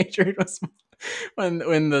Adrian was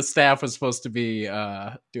when the staff was supposed to be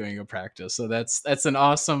doing a practice. So that's an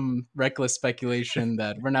awesome reckless speculation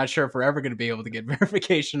that we're not sure if we're ever going to be able to get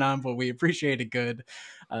verification on, but we appreciate a good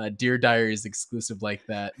Deer Diaries exclusive like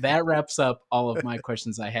that. That wraps up all of my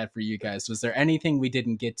questions I had for you guys. Was there anything we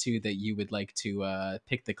didn't get to that you would like to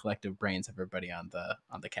pick the collective brains of everybody on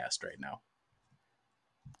the cast right now?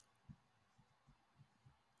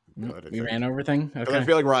 We ran over everything. Okay. I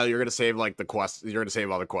feel like, Riley, you're gonna save like the you're gonna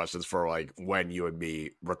save all the questions for like when you and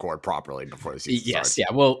me record properly before the season starts. Yeah,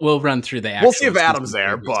 we'll run through the. We'll see if Adam's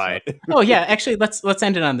there, but oh yeah, actually, let's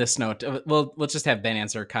end it on this note. We'll just have Ben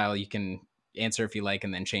answer. Kyle, you can answer if you like,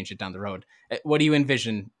 and then change it down the road. What do you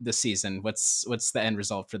envision this season? What's the end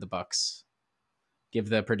result for the Bucks? Give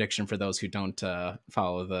the prediction for those who don't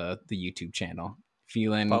follow the YouTube channel.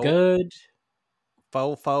 Feeling good?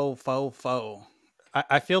 Faux.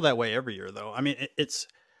 I feel that way every year, though. I mean,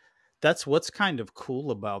 that's what's kind of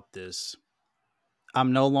cool about this.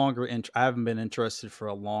 I'm no longer I haven't been interested for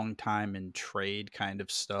a long time in trade kind of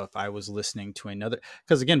stuff. I was listening to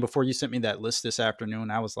because again, before you sent me that list this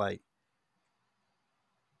afternoon, I was like,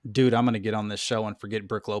 dude, I'm going to get on this show and forget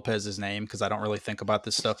Brook Lopez's name because I don't really think about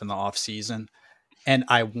this stuff in the off season. And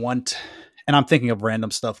I'm thinking of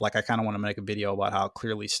random stuff. Like I kind of want to make a video about how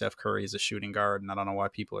clearly Steph Curry is a shooting guard. And I don't know why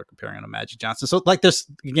people are comparing him to Magic Johnson. So like this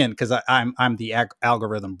again, cause I'm the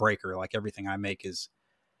algorithm breaker. Like everything I make is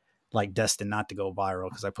like destined not to go viral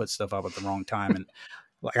because I put stuff up at the wrong time. And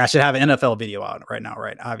like I should have an NFL video out right now.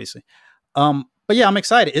 Right. Obviously. But yeah, I'm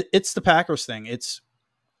excited. It's the Packers thing.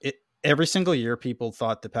 Every single year people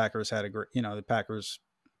thought the Packers had the Packers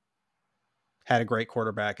had a great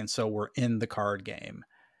quarterback. And so we're in the card game.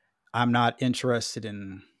 I'm not interested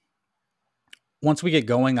in, once we get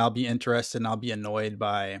going, I'll be interested and I'll be annoyed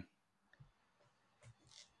by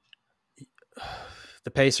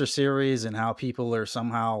the Pacer series and how people are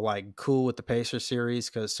somehow like cool with the Pacer series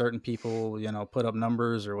because certain people, put up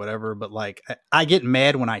numbers or whatever. But like, I get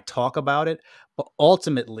mad when I talk about it, but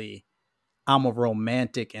ultimately I'm a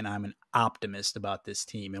romantic and I'm an optimist about this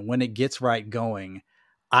team. And when it gets right going,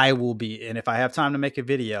 I will be, and if I have time to make a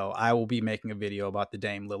video, I will be making a video about the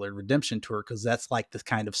Dame Lillard redemption tour because that's like the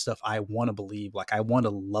kind of stuff I want to believe. Like I want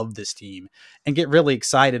to love this team and get really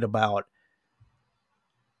excited about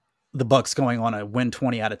the Bucks going on a win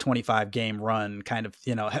 20 out of 25 game run. Kind of,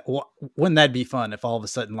 wouldn't that be fun if all of a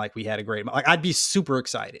sudden like we had a great, like I'd be super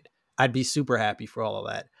excited. I'd be super happy for all of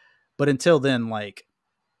that. But until then, like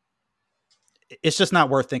it's just not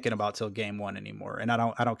worth thinking about till game one anymore. And I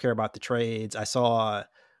don't care about the trades. I saw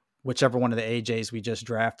whichever one of the AJs we just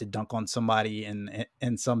drafted dunk on somebody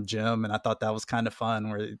in some gym, and I thought that was kind of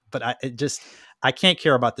fun. But I can't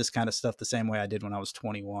care about this kind of stuff the same way I did when I was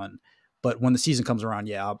 21. But when the season comes around,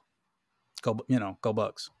 yeah, I'll go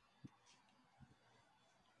Bucks.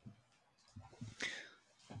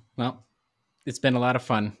 Well, it's been a lot of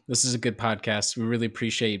fun. This is a good podcast. We really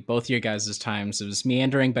appreciate both your guys' times. It was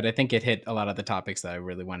meandering, but I think it hit a lot of the topics that I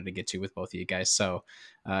really wanted to get to with both of you guys. So,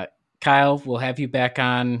 Kyle, we'll have you back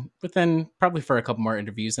on within probably for a couple more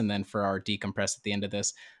interviews, and then for our decompress at the end of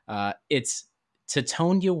this. It's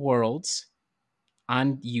Titonia Worlds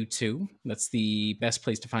on YouTube. That's the best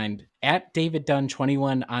place to find at David Dunn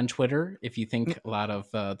 21 on Twitter. If you think a lot of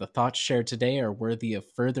the thoughts shared today are worthy of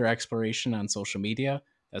further exploration on social media,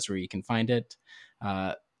 that's where you can find it.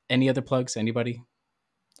 Any other plugs? Anybody?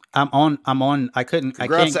 I'm on.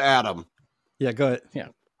 Congrats to Adam. Yeah, go ahead. Yeah.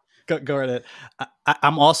 Go ahead.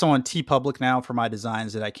 I'm also on TeePublic now for my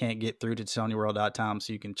designs that I can't get through to TonyWorld.com,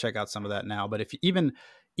 so you can check out some of that now. But if you,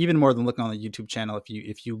 even more than looking on the YouTube channel,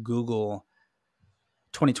 if you Google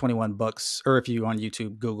 2021 Bucks, or if you on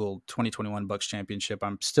YouTube Google 2021 Bucks Championship,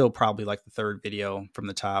 I'm still probably like the third video from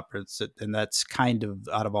the top. And that's kind of,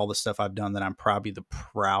 out of all the stuff I've done, that I'm probably the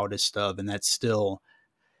proudest of. And that's still,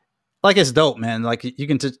 like, it's dope, man. Like, you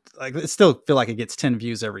can just, like, it still feel like it gets 10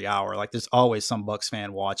 views every hour. Like, there's always some Bucks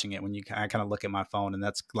fan watching it when I kind of look at my phone, and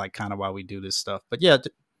that's like kind of why we do this stuff. But yeah,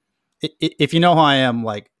 if you know who I am,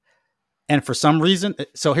 like, and for some reason,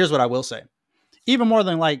 so here's what I will say. Even more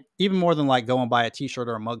than like go and buy a t-shirt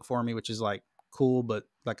or a mug for me, which is like cool, but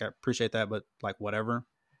like, I appreciate that, but like, whatever.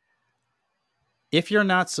 If you're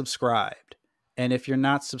not subscribed, and if you're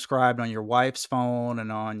not subscribed on your wife's phone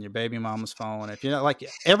and on your baby mama's phone, if you're not, like,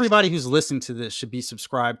 everybody who's listening to this should be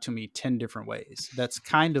subscribed to me 10 different ways. That's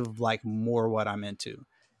kind of like more what I'm into.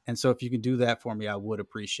 And so if you can do that for me, I would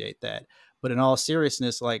appreciate that. But in all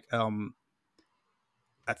seriousness, like,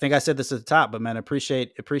 I think I said this at the top, but man,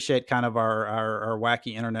 appreciate kind of our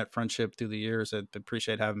wacky internet friendship through the years. I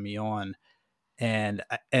appreciate having me on, and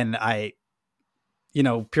I,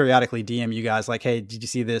 periodically DM you guys like, hey, did you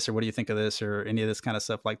see this, or what do you think of this, or any of this kind of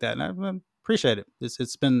stuff like that. And I appreciate it.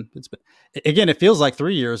 It's been again, it feels like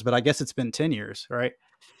 3 years, but I guess it's been 10 years, right?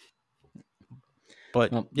 But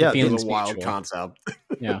well, yeah, it's a wild concept.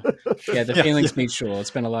 Yeah. The feelings mutual. It's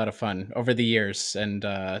been a lot of fun over the years, and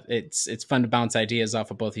it's fun to bounce ideas off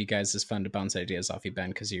of both of you guys. It's fun to bounce ideas off you,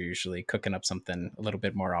 Ben, because you're usually cooking up something a little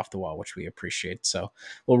bit more off the wall, which we appreciate. So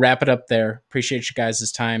we'll wrap it up there. Appreciate you guys'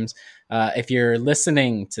 times. If you're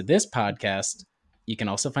listening to this podcast, you can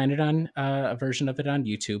also find it on a version of it on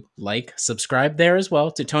YouTube. Like, subscribe there as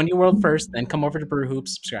well to Tony World first, then come over to Brewhoop,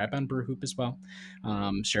 subscribe on Brewhoop as well.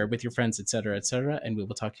 Share it with your friends, etc., and we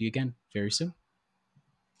will talk to you again very soon.